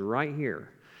here. It goes right here.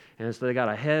 And so they got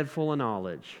a head full of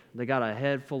knowledge. They got a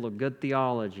head full of good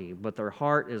theology, but their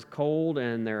heart is cold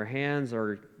and their hands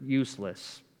are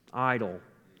useless, idle,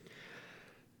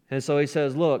 And so he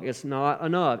says, look, it's not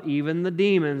enough. Even the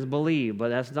demons believe,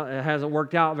 but it hasn't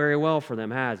worked out very well for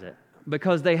them, has it?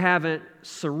 Because they haven't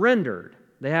surrendered.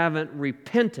 They haven't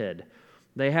repented.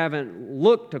 They haven't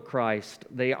looked to Christ.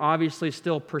 They obviously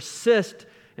still persist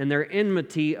in their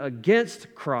enmity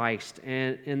against Christ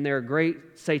and in their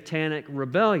great satanic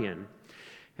rebellion.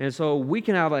 And so we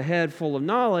can have a head full of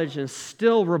knowledge and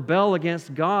still rebel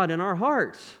against God in our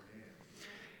hearts.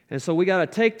 And so we got to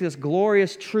take this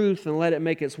glorious truth and let it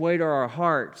make its way to our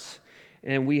hearts.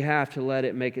 And we have to let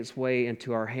it make its way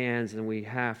into our hands, and we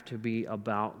have to be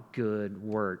about good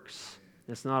works.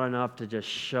 It's not enough to just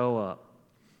show up.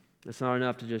 It's not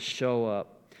enough to just show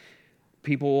up.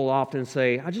 People will often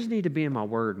say, I just need to be in my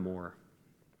word more.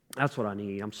 That's what I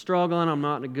need. I'm struggling. I'm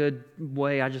not in a good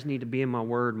way. I just need to be in my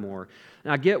word more.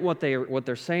 And I get what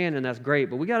they're saying, and that's great,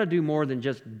 but we got to do more than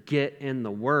just get in the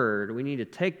word. We need to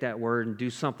take that word and do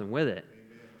something with it.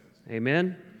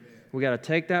 Amen? We got to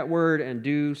take that word and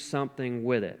do something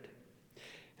with it.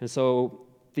 And so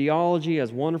theology,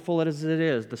 as wonderful as it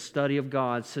is, the study of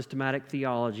God, systematic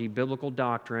theology, biblical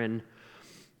doctrine,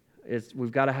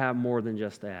 we've got to have more than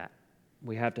just that.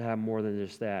 We have to have more than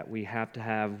just that. We have to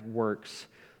have works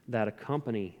that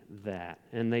accompany that,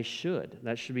 and they should.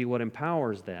 That should be what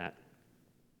empowers that.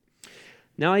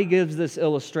 Now he gives this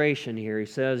illustration here. He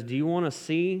says, do you want to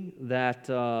see that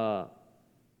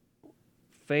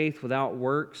faith without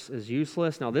works is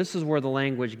useless? Now this is where the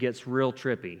language gets real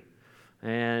trippy,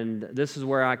 and this is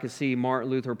where I could see Martin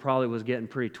Luther probably was getting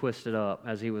pretty twisted up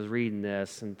as he was reading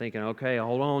this and thinking, okay,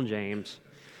 hold on, James.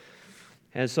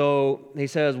 And so he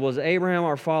says, was Abraham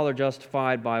our father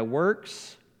justified by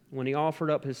works when he offered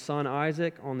up his son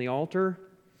Isaac on the altar?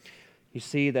 You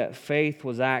see that faith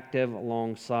was active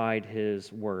alongside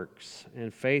his works,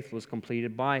 and faith was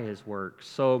completed by his works.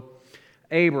 So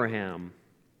Abraham,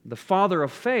 the father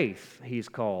of faith, he's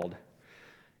called.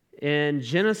 In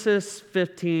Genesis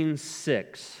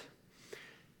 15:6,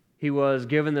 he was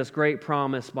given this great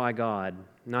promise by God.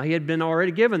 Now, he had been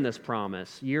already given this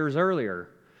promise years earlier.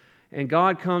 And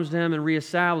God comes to him and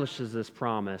reestablishes this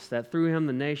promise that through him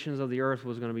the nations of the earth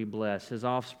was going to be blessed. His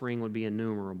offspring would be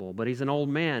innumerable. But he's an old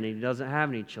man and he doesn't have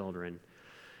any children.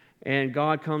 And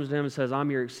God comes to him and says, I'm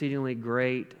your exceedingly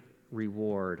great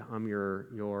reward. I'm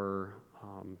your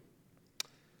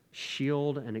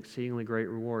shield and exceedingly great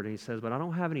reward. And he says, but I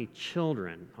don't have any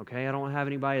children, okay? I don't have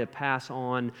anybody to pass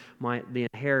on the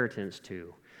inheritance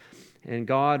to. And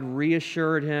God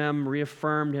reassured him,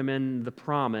 reaffirmed him in the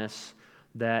promise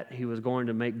that he was going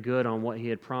to make good on what he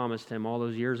had promised him all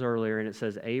those years earlier. And it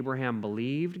says, Abraham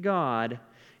believed God,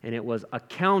 and it was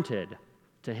accounted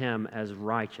to him as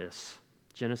righteous.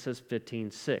 Genesis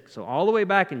 15:6. So all the way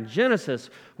back in Genesis,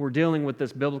 we're dealing with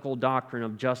this biblical doctrine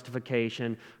of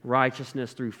justification,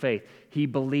 righteousness through faith. He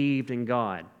believed in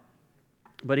God.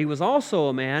 But he was also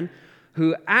a man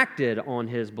who acted on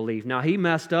his belief. Now, he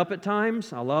messed up at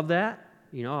times. I love that.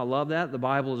 I love that. The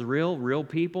Bible is real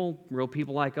people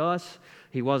like us.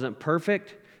 He wasn't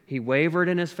perfect. He wavered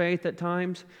in his faith at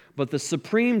times. But the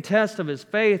supreme test of his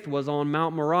faith was on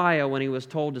Mount Moriah when he was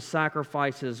told to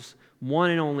sacrifice his one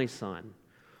and only son,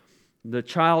 the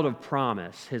child of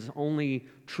promise, his only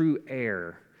true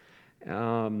heir,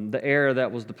 the heir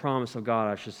that was the promise of God,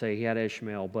 I should say. He had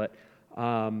Ishmael, but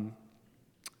the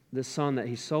son that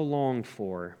he so longed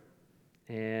for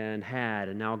and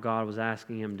now God was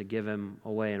asking him to give him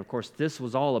away. And of course, this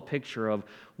was all a picture of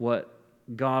what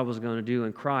God was going to do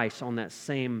in Christ on that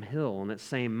same hill, on that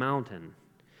same mountain.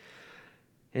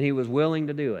 And he was willing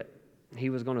to do it. He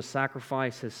was going to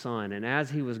sacrifice his son. And as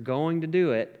he was going to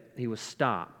do it, he was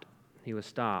stopped. He was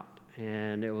stopped.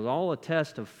 And it was all a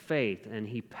test of faith, and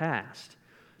he passed.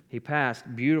 He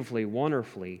passed beautifully,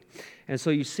 wonderfully. And so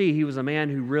you see, he was a man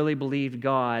who really believed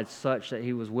God such that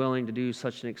he was willing to do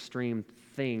such an extreme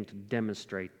thing to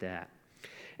demonstrate that.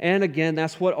 And again,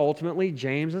 that's what ultimately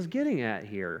James is getting at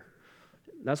here.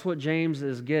 That's what James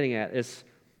is getting at.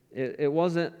 It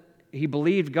wasn't, he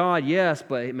believed God, yes,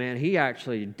 but man, he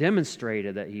actually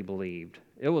demonstrated that he believed.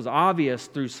 It was obvious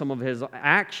through some of his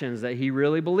actions that he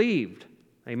really believed.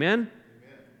 Amen?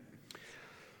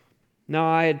 Now,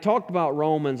 I had talked about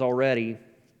Romans already,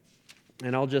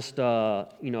 and I'll just,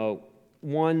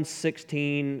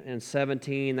 1:16 and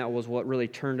 17, that was what really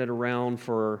turned it around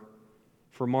for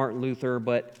Martin Luther,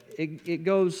 but it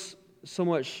goes so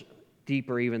much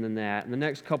deeper even than that. In the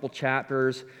next couple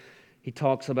chapters, he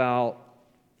talks about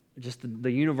just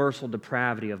the universal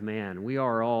depravity of man. We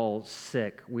are all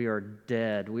sick. We are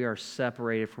dead. We are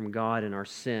separated from God in our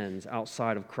sins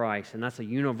outside of Christ, and that's a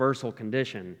universal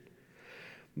condition.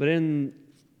 But in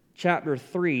chapter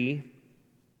 3,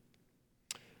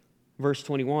 verse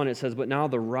 21, it says, "But now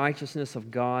the righteousness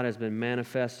of God has been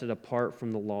manifested apart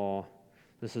from the law."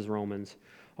 This is Romans.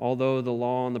 "Although the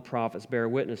law and the prophets bear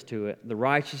witness to it, the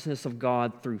righteousness of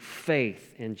God through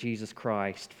faith in Jesus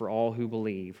Christ for all who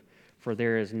believe, for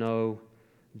there is no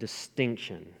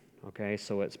distinction." Okay,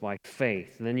 so it's by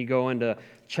faith. And then you go into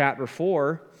chapter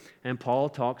 4, and Paul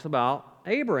talks about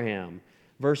Abraham.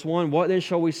 Verse 1, "What then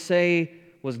shall we say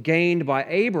was gained by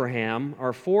Abraham,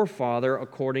 our forefather,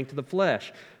 according to the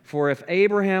flesh? For if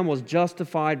Abraham was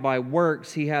justified by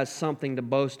works, he has something to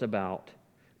boast about,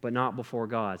 but not before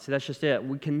God." See, that's just it.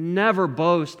 We can never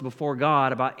boast before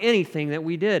God about anything that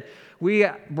we did. We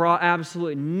brought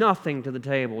absolutely nothing to the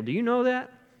table. Do you know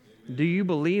that? Do you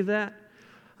believe that?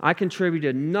 I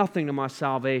contributed nothing to my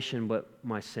salvation but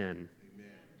my sin.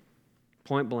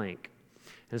 Point blank.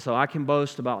 And so I can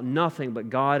boast about nothing but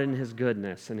God and His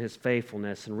goodness and His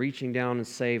faithfulness and reaching down and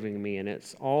saving me. And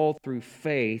it's all through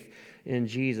faith in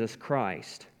Jesus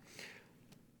Christ.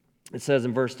 It says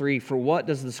in verse 3, "For what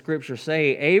does the Scripture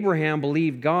say? Abraham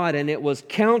believed God, and it was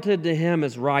counted to him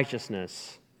as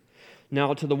righteousness.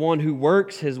 Now to the one who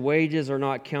works, his wages are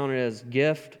not counted as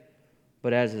gift,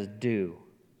 but as his due."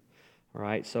 All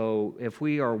right, so if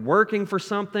we are working for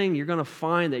something, you're going to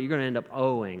find that you're going to end up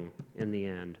owing in the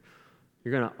end.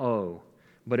 You're going to owe.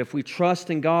 But if we trust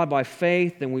in God by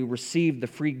faith, then we receive the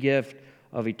free gift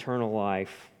of eternal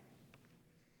life.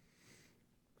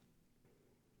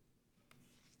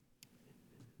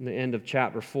 In the end of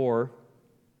chapter 4,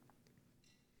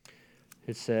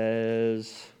 it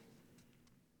says,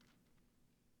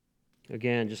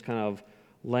 again, just kind of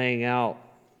laying out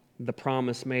the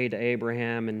promise made to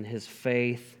Abraham and his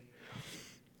faith.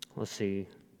 Let's see.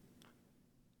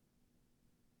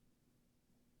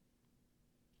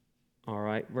 All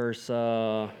right, verse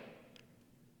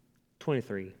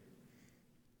 23.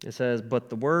 It says, "But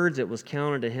the words it was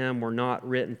counted to him were not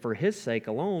written for his sake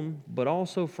alone, but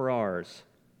also for ours.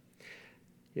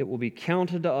 It will be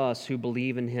counted to us who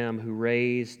believe in him who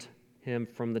raised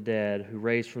from the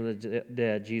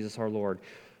dead, Jesus our Lord,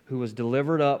 who was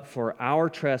delivered up for our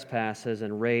trespasses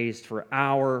and raised for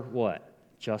our," what?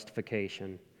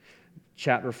 Justification.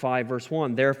 Chapter 5, verse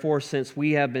 1, "Therefore, since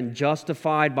we have been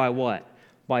justified by what?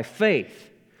 By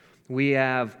faith, we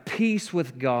have peace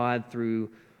with God through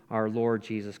our Lord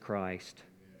Jesus Christ,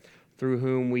 through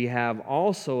whom we have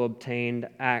also obtained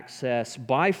access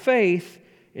by faith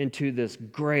into this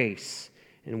grace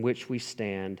in which we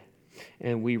stand,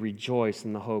 and we rejoice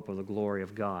in the hope of the glory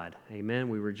of God." Amen?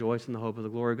 We rejoice in the hope of the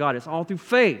glory of God. It's all through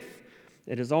faith.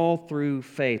 It is all through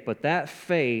faith. But that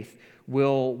faith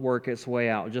will work its way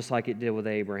out, just like it did with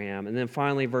Abraham. And then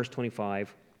finally, verse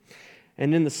 25.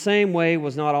 "And in the same way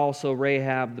was not also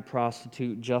Rahab the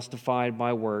prostitute justified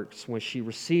by works when she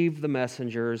received the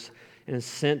messengers and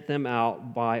sent them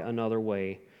out by another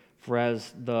way? For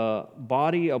as the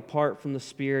body apart from the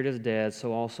spirit is dead,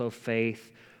 so also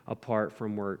faith apart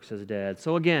from works is dead."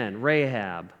 So again,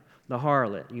 Rahab, the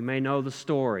harlot. You may know the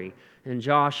story. In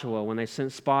Joshua, when they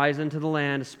sent spies into the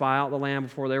land to spy out the land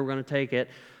before they were going to take it,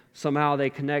 somehow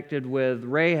they connected with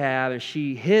Rahab, and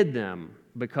she hid them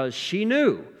because she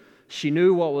knew. She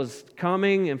knew what was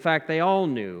coming. In fact, they all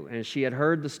knew. And she had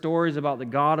heard the stories about the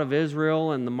God of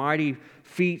Israel and the mighty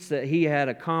feats that He had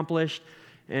accomplished.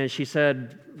 And she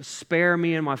said, "Spare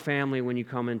me and my family when you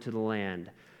come into the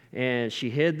land." And she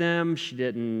hid them. She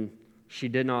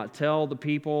did not tell the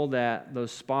people that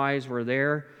those spies were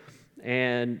there.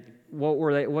 And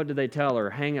what did they tell her?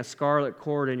 "Hang a scarlet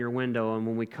cord in your window, and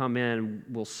when we come in,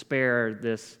 we'll spare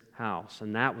this house."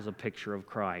 And that was a picture of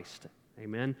Christ.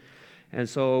 Amen. And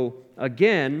so,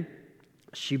 again,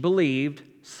 she believed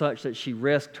such that she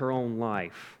risked her own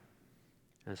life.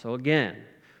 And so, again,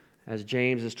 as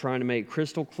James is trying to make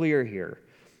crystal clear here,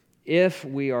 if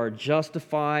we are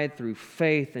justified through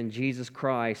faith in Jesus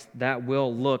Christ, that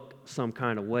will look some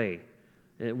kind of way.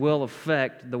 It will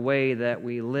affect the way that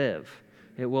we live.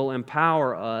 It will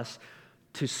empower us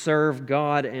to serve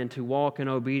God and to walk in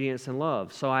obedience and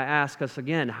love. So I ask us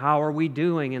again, how are we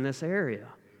doing in this area?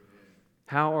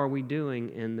 How are we doing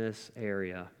in this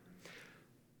area?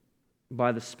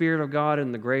 By the Spirit of God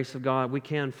and the grace of God, we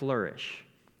can flourish.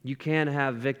 You can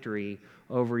have victory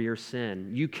over your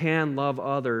sin. You can love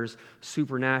others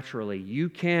supernaturally. You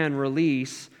can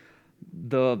release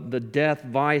the death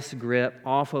vice grip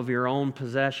off of your own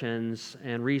possessions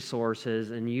and resources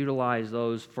and utilize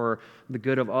those for the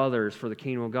good of others, for the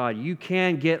kingdom of God. You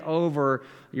can get over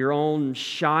your own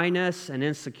shyness and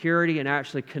insecurity and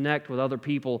actually connect with other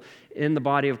people in the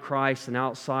body of Christ and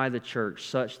outside the church,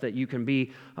 such that you can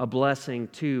be a blessing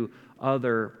to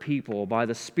other people. By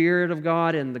the Spirit of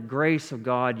God and the grace of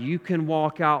God, you can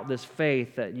walk out this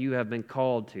faith that you have been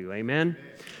called to. Amen?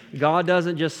 God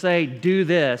doesn't just say, do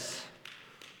this.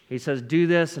 He says, do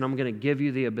this, and I'm going to give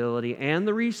you the ability and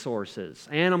the resources,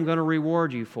 and I'm going to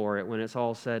reward you for it when it's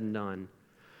all said and done.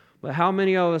 But how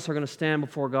many of us are going to stand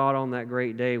before God on that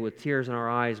great day with tears in our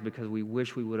eyes because we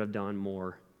wish we would have done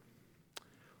more?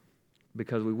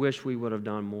 Because we wish we would have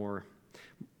done more.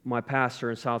 My pastor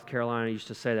in South Carolina used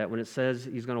to say that when it says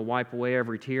he's going to wipe away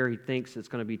every tear, he thinks it's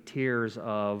going to be tears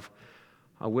of,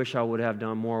 I wish I would have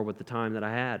done more with the time that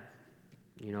I had.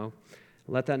 You know,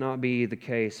 let that not be the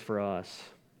case for us.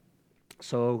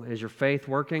 So, is your faith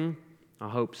working? I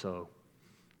hope so.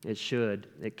 It should.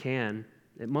 It can.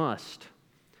 It must.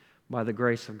 By the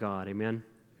grace of God. Amen?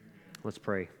 Let's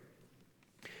pray.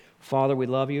 Father, we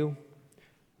love you.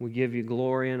 We give you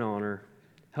glory and honor.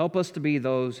 Help us to be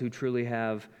those who truly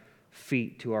have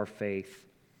feet to our faith,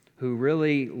 who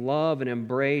really love and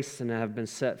embrace and have been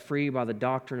set free by the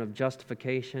doctrine of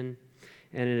justification,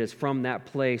 and it is from that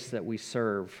place that we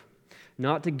serve.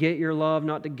 Not to get your love,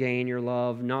 not to gain your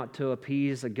love, not to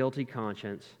appease a guilty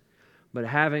conscience, but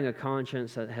having a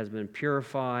conscience that has been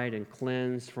purified and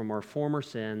cleansed from our former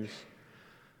sins,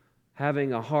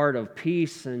 having a heart of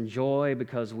peace and joy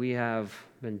because we have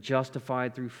been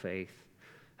justified through faith,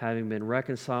 having been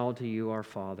reconciled to you, our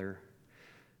Father,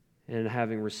 and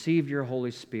having received your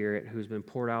Holy Spirit who's been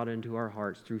poured out into our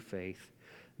hearts through faith.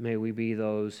 May we be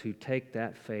those who take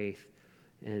that faith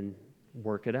and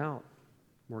work it out.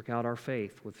 Work out our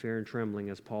faith with fear and trembling,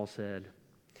 as Paul said.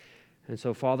 And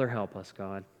so, Father, help us,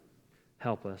 God.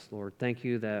 Help us, Lord. Thank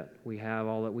you that we have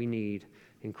all that we need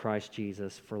in Christ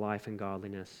Jesus for life and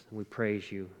godliness. And we praise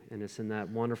you. And it's in that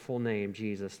wonderful name,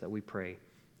 Jesus, that we pray.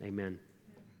 Amen.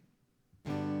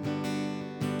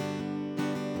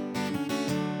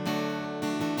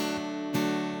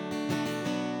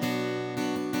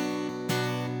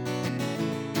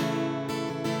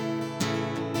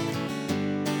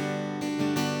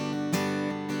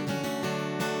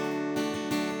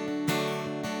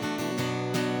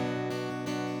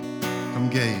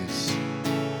 Gaze.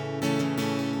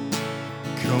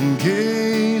 Come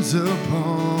gaze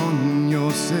upon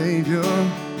your Savior.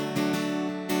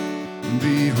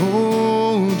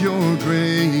 Behold your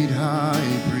great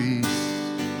high priest.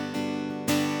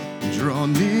 Draw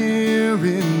near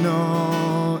in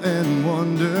awe and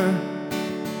wonder.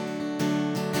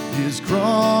 His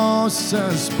cross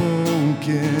has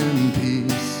spoken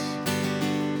peace.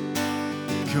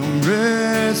 Come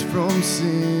rest from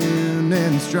sin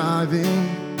and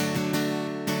striving.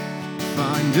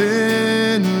 Find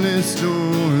endless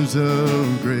stores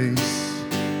of grace.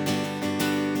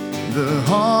 The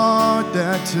heart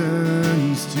that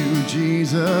turns to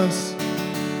Jesus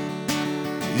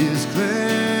is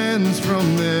cleansed from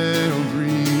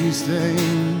every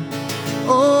stain.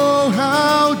 Oh,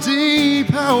 how deep,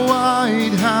 how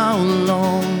wide, how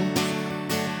long.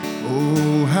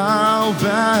 Oh, how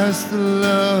vast the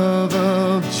love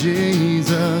of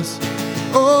Jesus.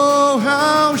 Oh,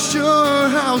 how sure,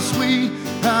 how sweet,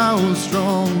 how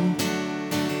strong.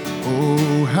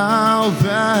 Oh, how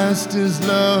vast is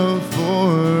love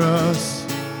for us.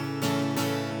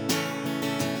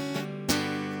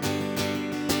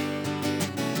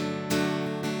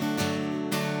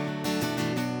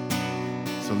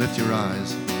 So lift your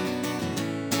eyes.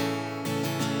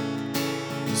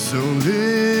 So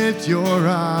lift your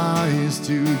eyes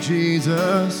to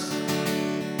Jesus.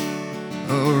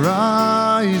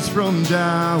 Arise from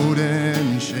doubt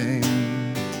and shame.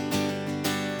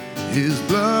 His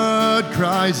blood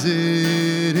cries,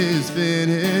 it is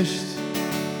finished.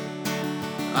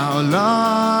 Our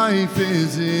life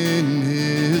is in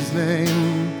His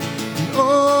name.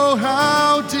 Oh,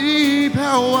 how deep,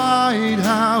 how wide,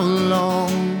 how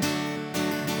long.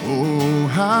 Oh,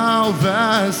 how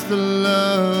vast the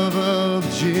love of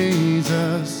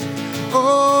Jesus.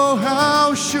 Oh,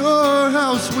 how sure,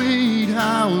 how sweet,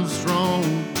 how strong.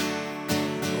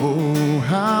 Oh,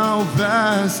 how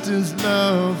vast is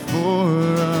love for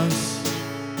us.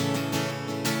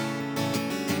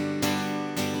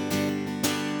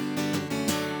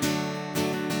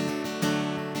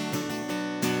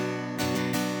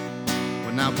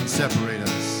 What now can separate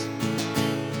us?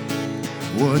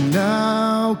 What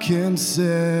now can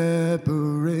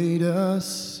separate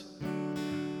us?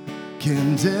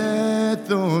 Can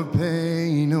death or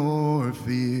pain or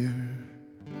fear?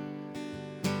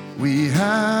 We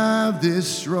have this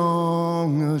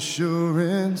strong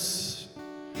assurance.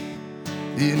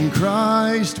 In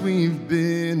Christ we've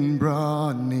been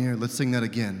brought near. Let's sing that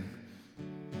again.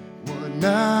 What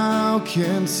now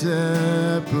can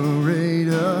separate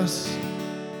us?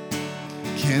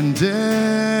 can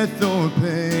death or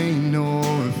pain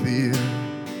or fear.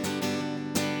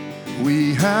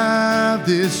 We have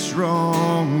this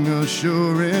strong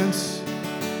assurance.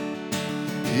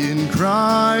 In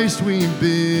Christ we've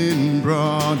been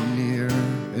brought near.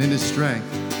 And in His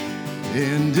strength,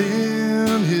 and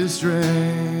in His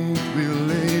strength we'll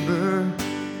labor.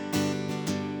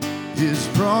 His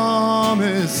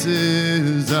promise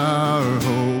is our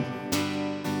hope.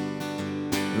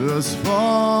 Thus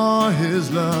far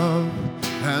His love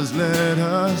has led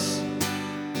us.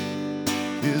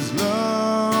 His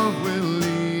love will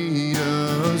lead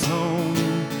us home.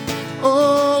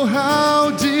 Oh, how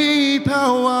deep,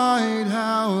 how wide,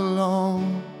 how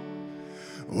long.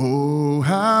 Oh,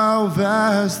 how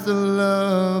vast the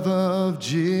love of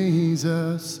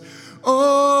Jesus.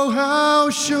 Oh, how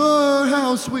sure,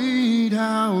 how sweet,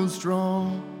 how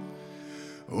strong.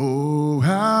 Oh,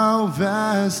 how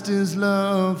vast His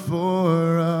love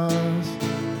for us.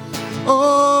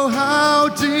 Oh, how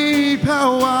deep,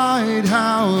 how wide,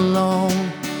 how long.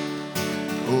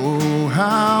 Oh,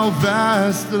 how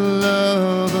vast the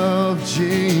love of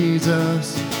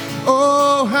Jesus.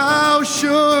 Oh, how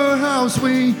sure, how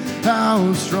sweet,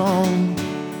 how strong.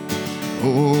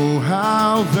 Oh,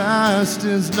 how vast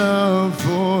His love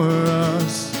for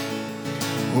us.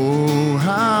 Oh,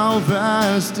 how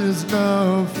vast His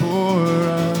love for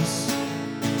us.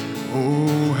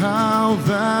 Oh, how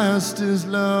vast His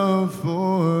love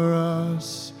for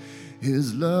us.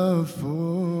 His love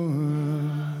for us.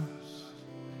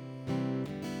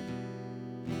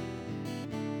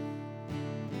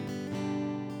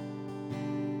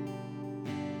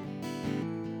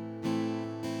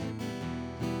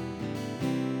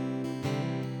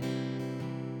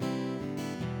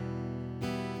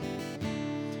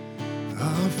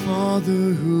 Our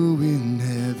Father who in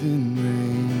heaven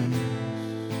reigns,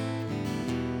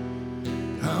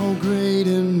 how great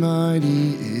and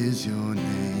mighty is your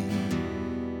name.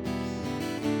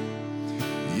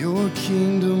 Your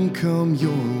kingdom come,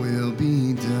 your will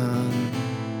be done.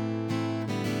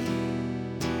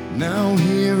 Now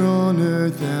here on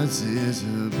earth as is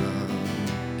above.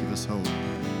 Give us hope.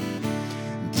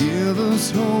 Give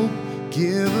us hope,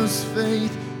 give us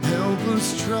faith. Help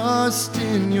us trust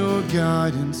in your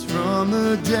guidance. From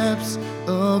the depths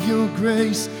of your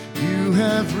grace you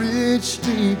have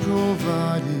richly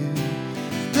provided.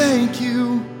 Thank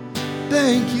you,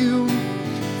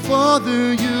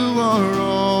 Father, you are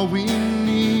all we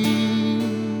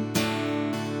need.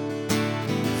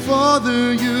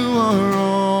 Father, you are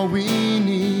all we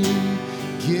need.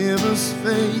 Give us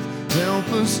faith, help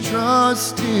us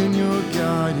trust in your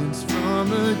guidance. From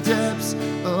the depths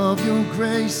of your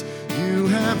grace you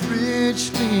have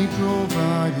richly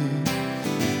provided.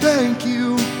 Thank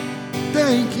you,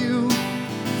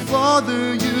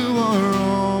 Father, you are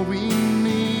all we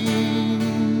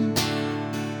need.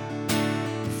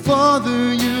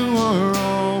 Father, you are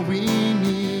all we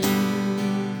need.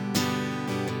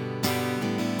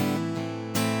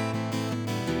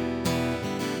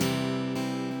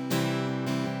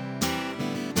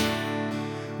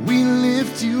 We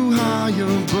lift you high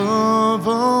above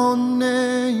all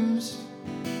names.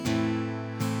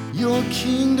 Your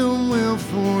kingdom will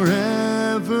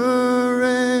forever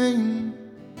reign.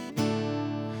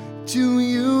 To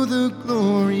you the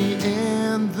glory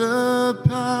and the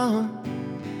power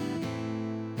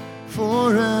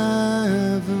forevermore.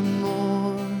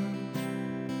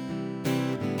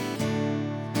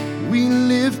 We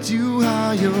lift you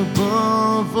high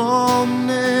above all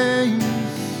names.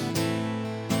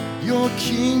 Your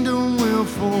kingdom will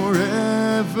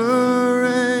forever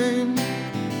reign.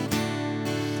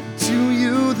 To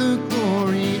you the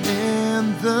glory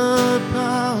and the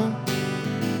power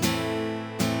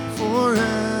forevermore.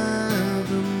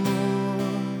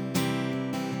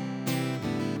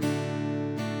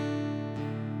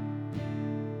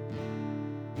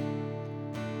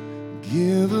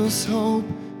 Give us hope,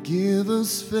 give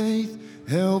us faith.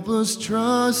 Help us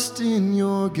trust in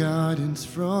your guidance.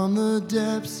 From the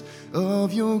depths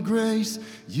of your grace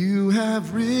you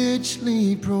have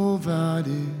richly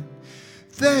provided.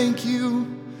 Thank you,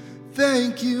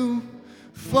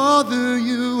 Father,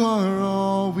 you are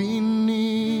all we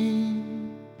need.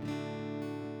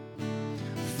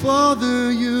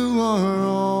 Father, you are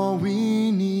all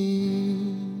we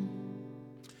need.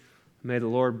 May the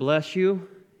Lord bless you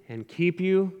and keep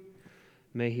you.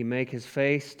 May He make His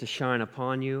face to shine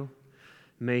upon you.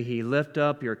 May He lift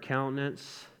up your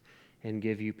countenance and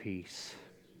give you peace.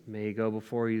 May He go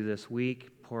before you this week,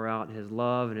 pour out His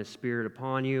love and His Spirit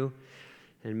upon you,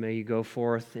 and may you go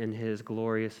forth in His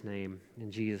glorious name.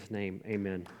 In Jesus' name,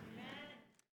 amen.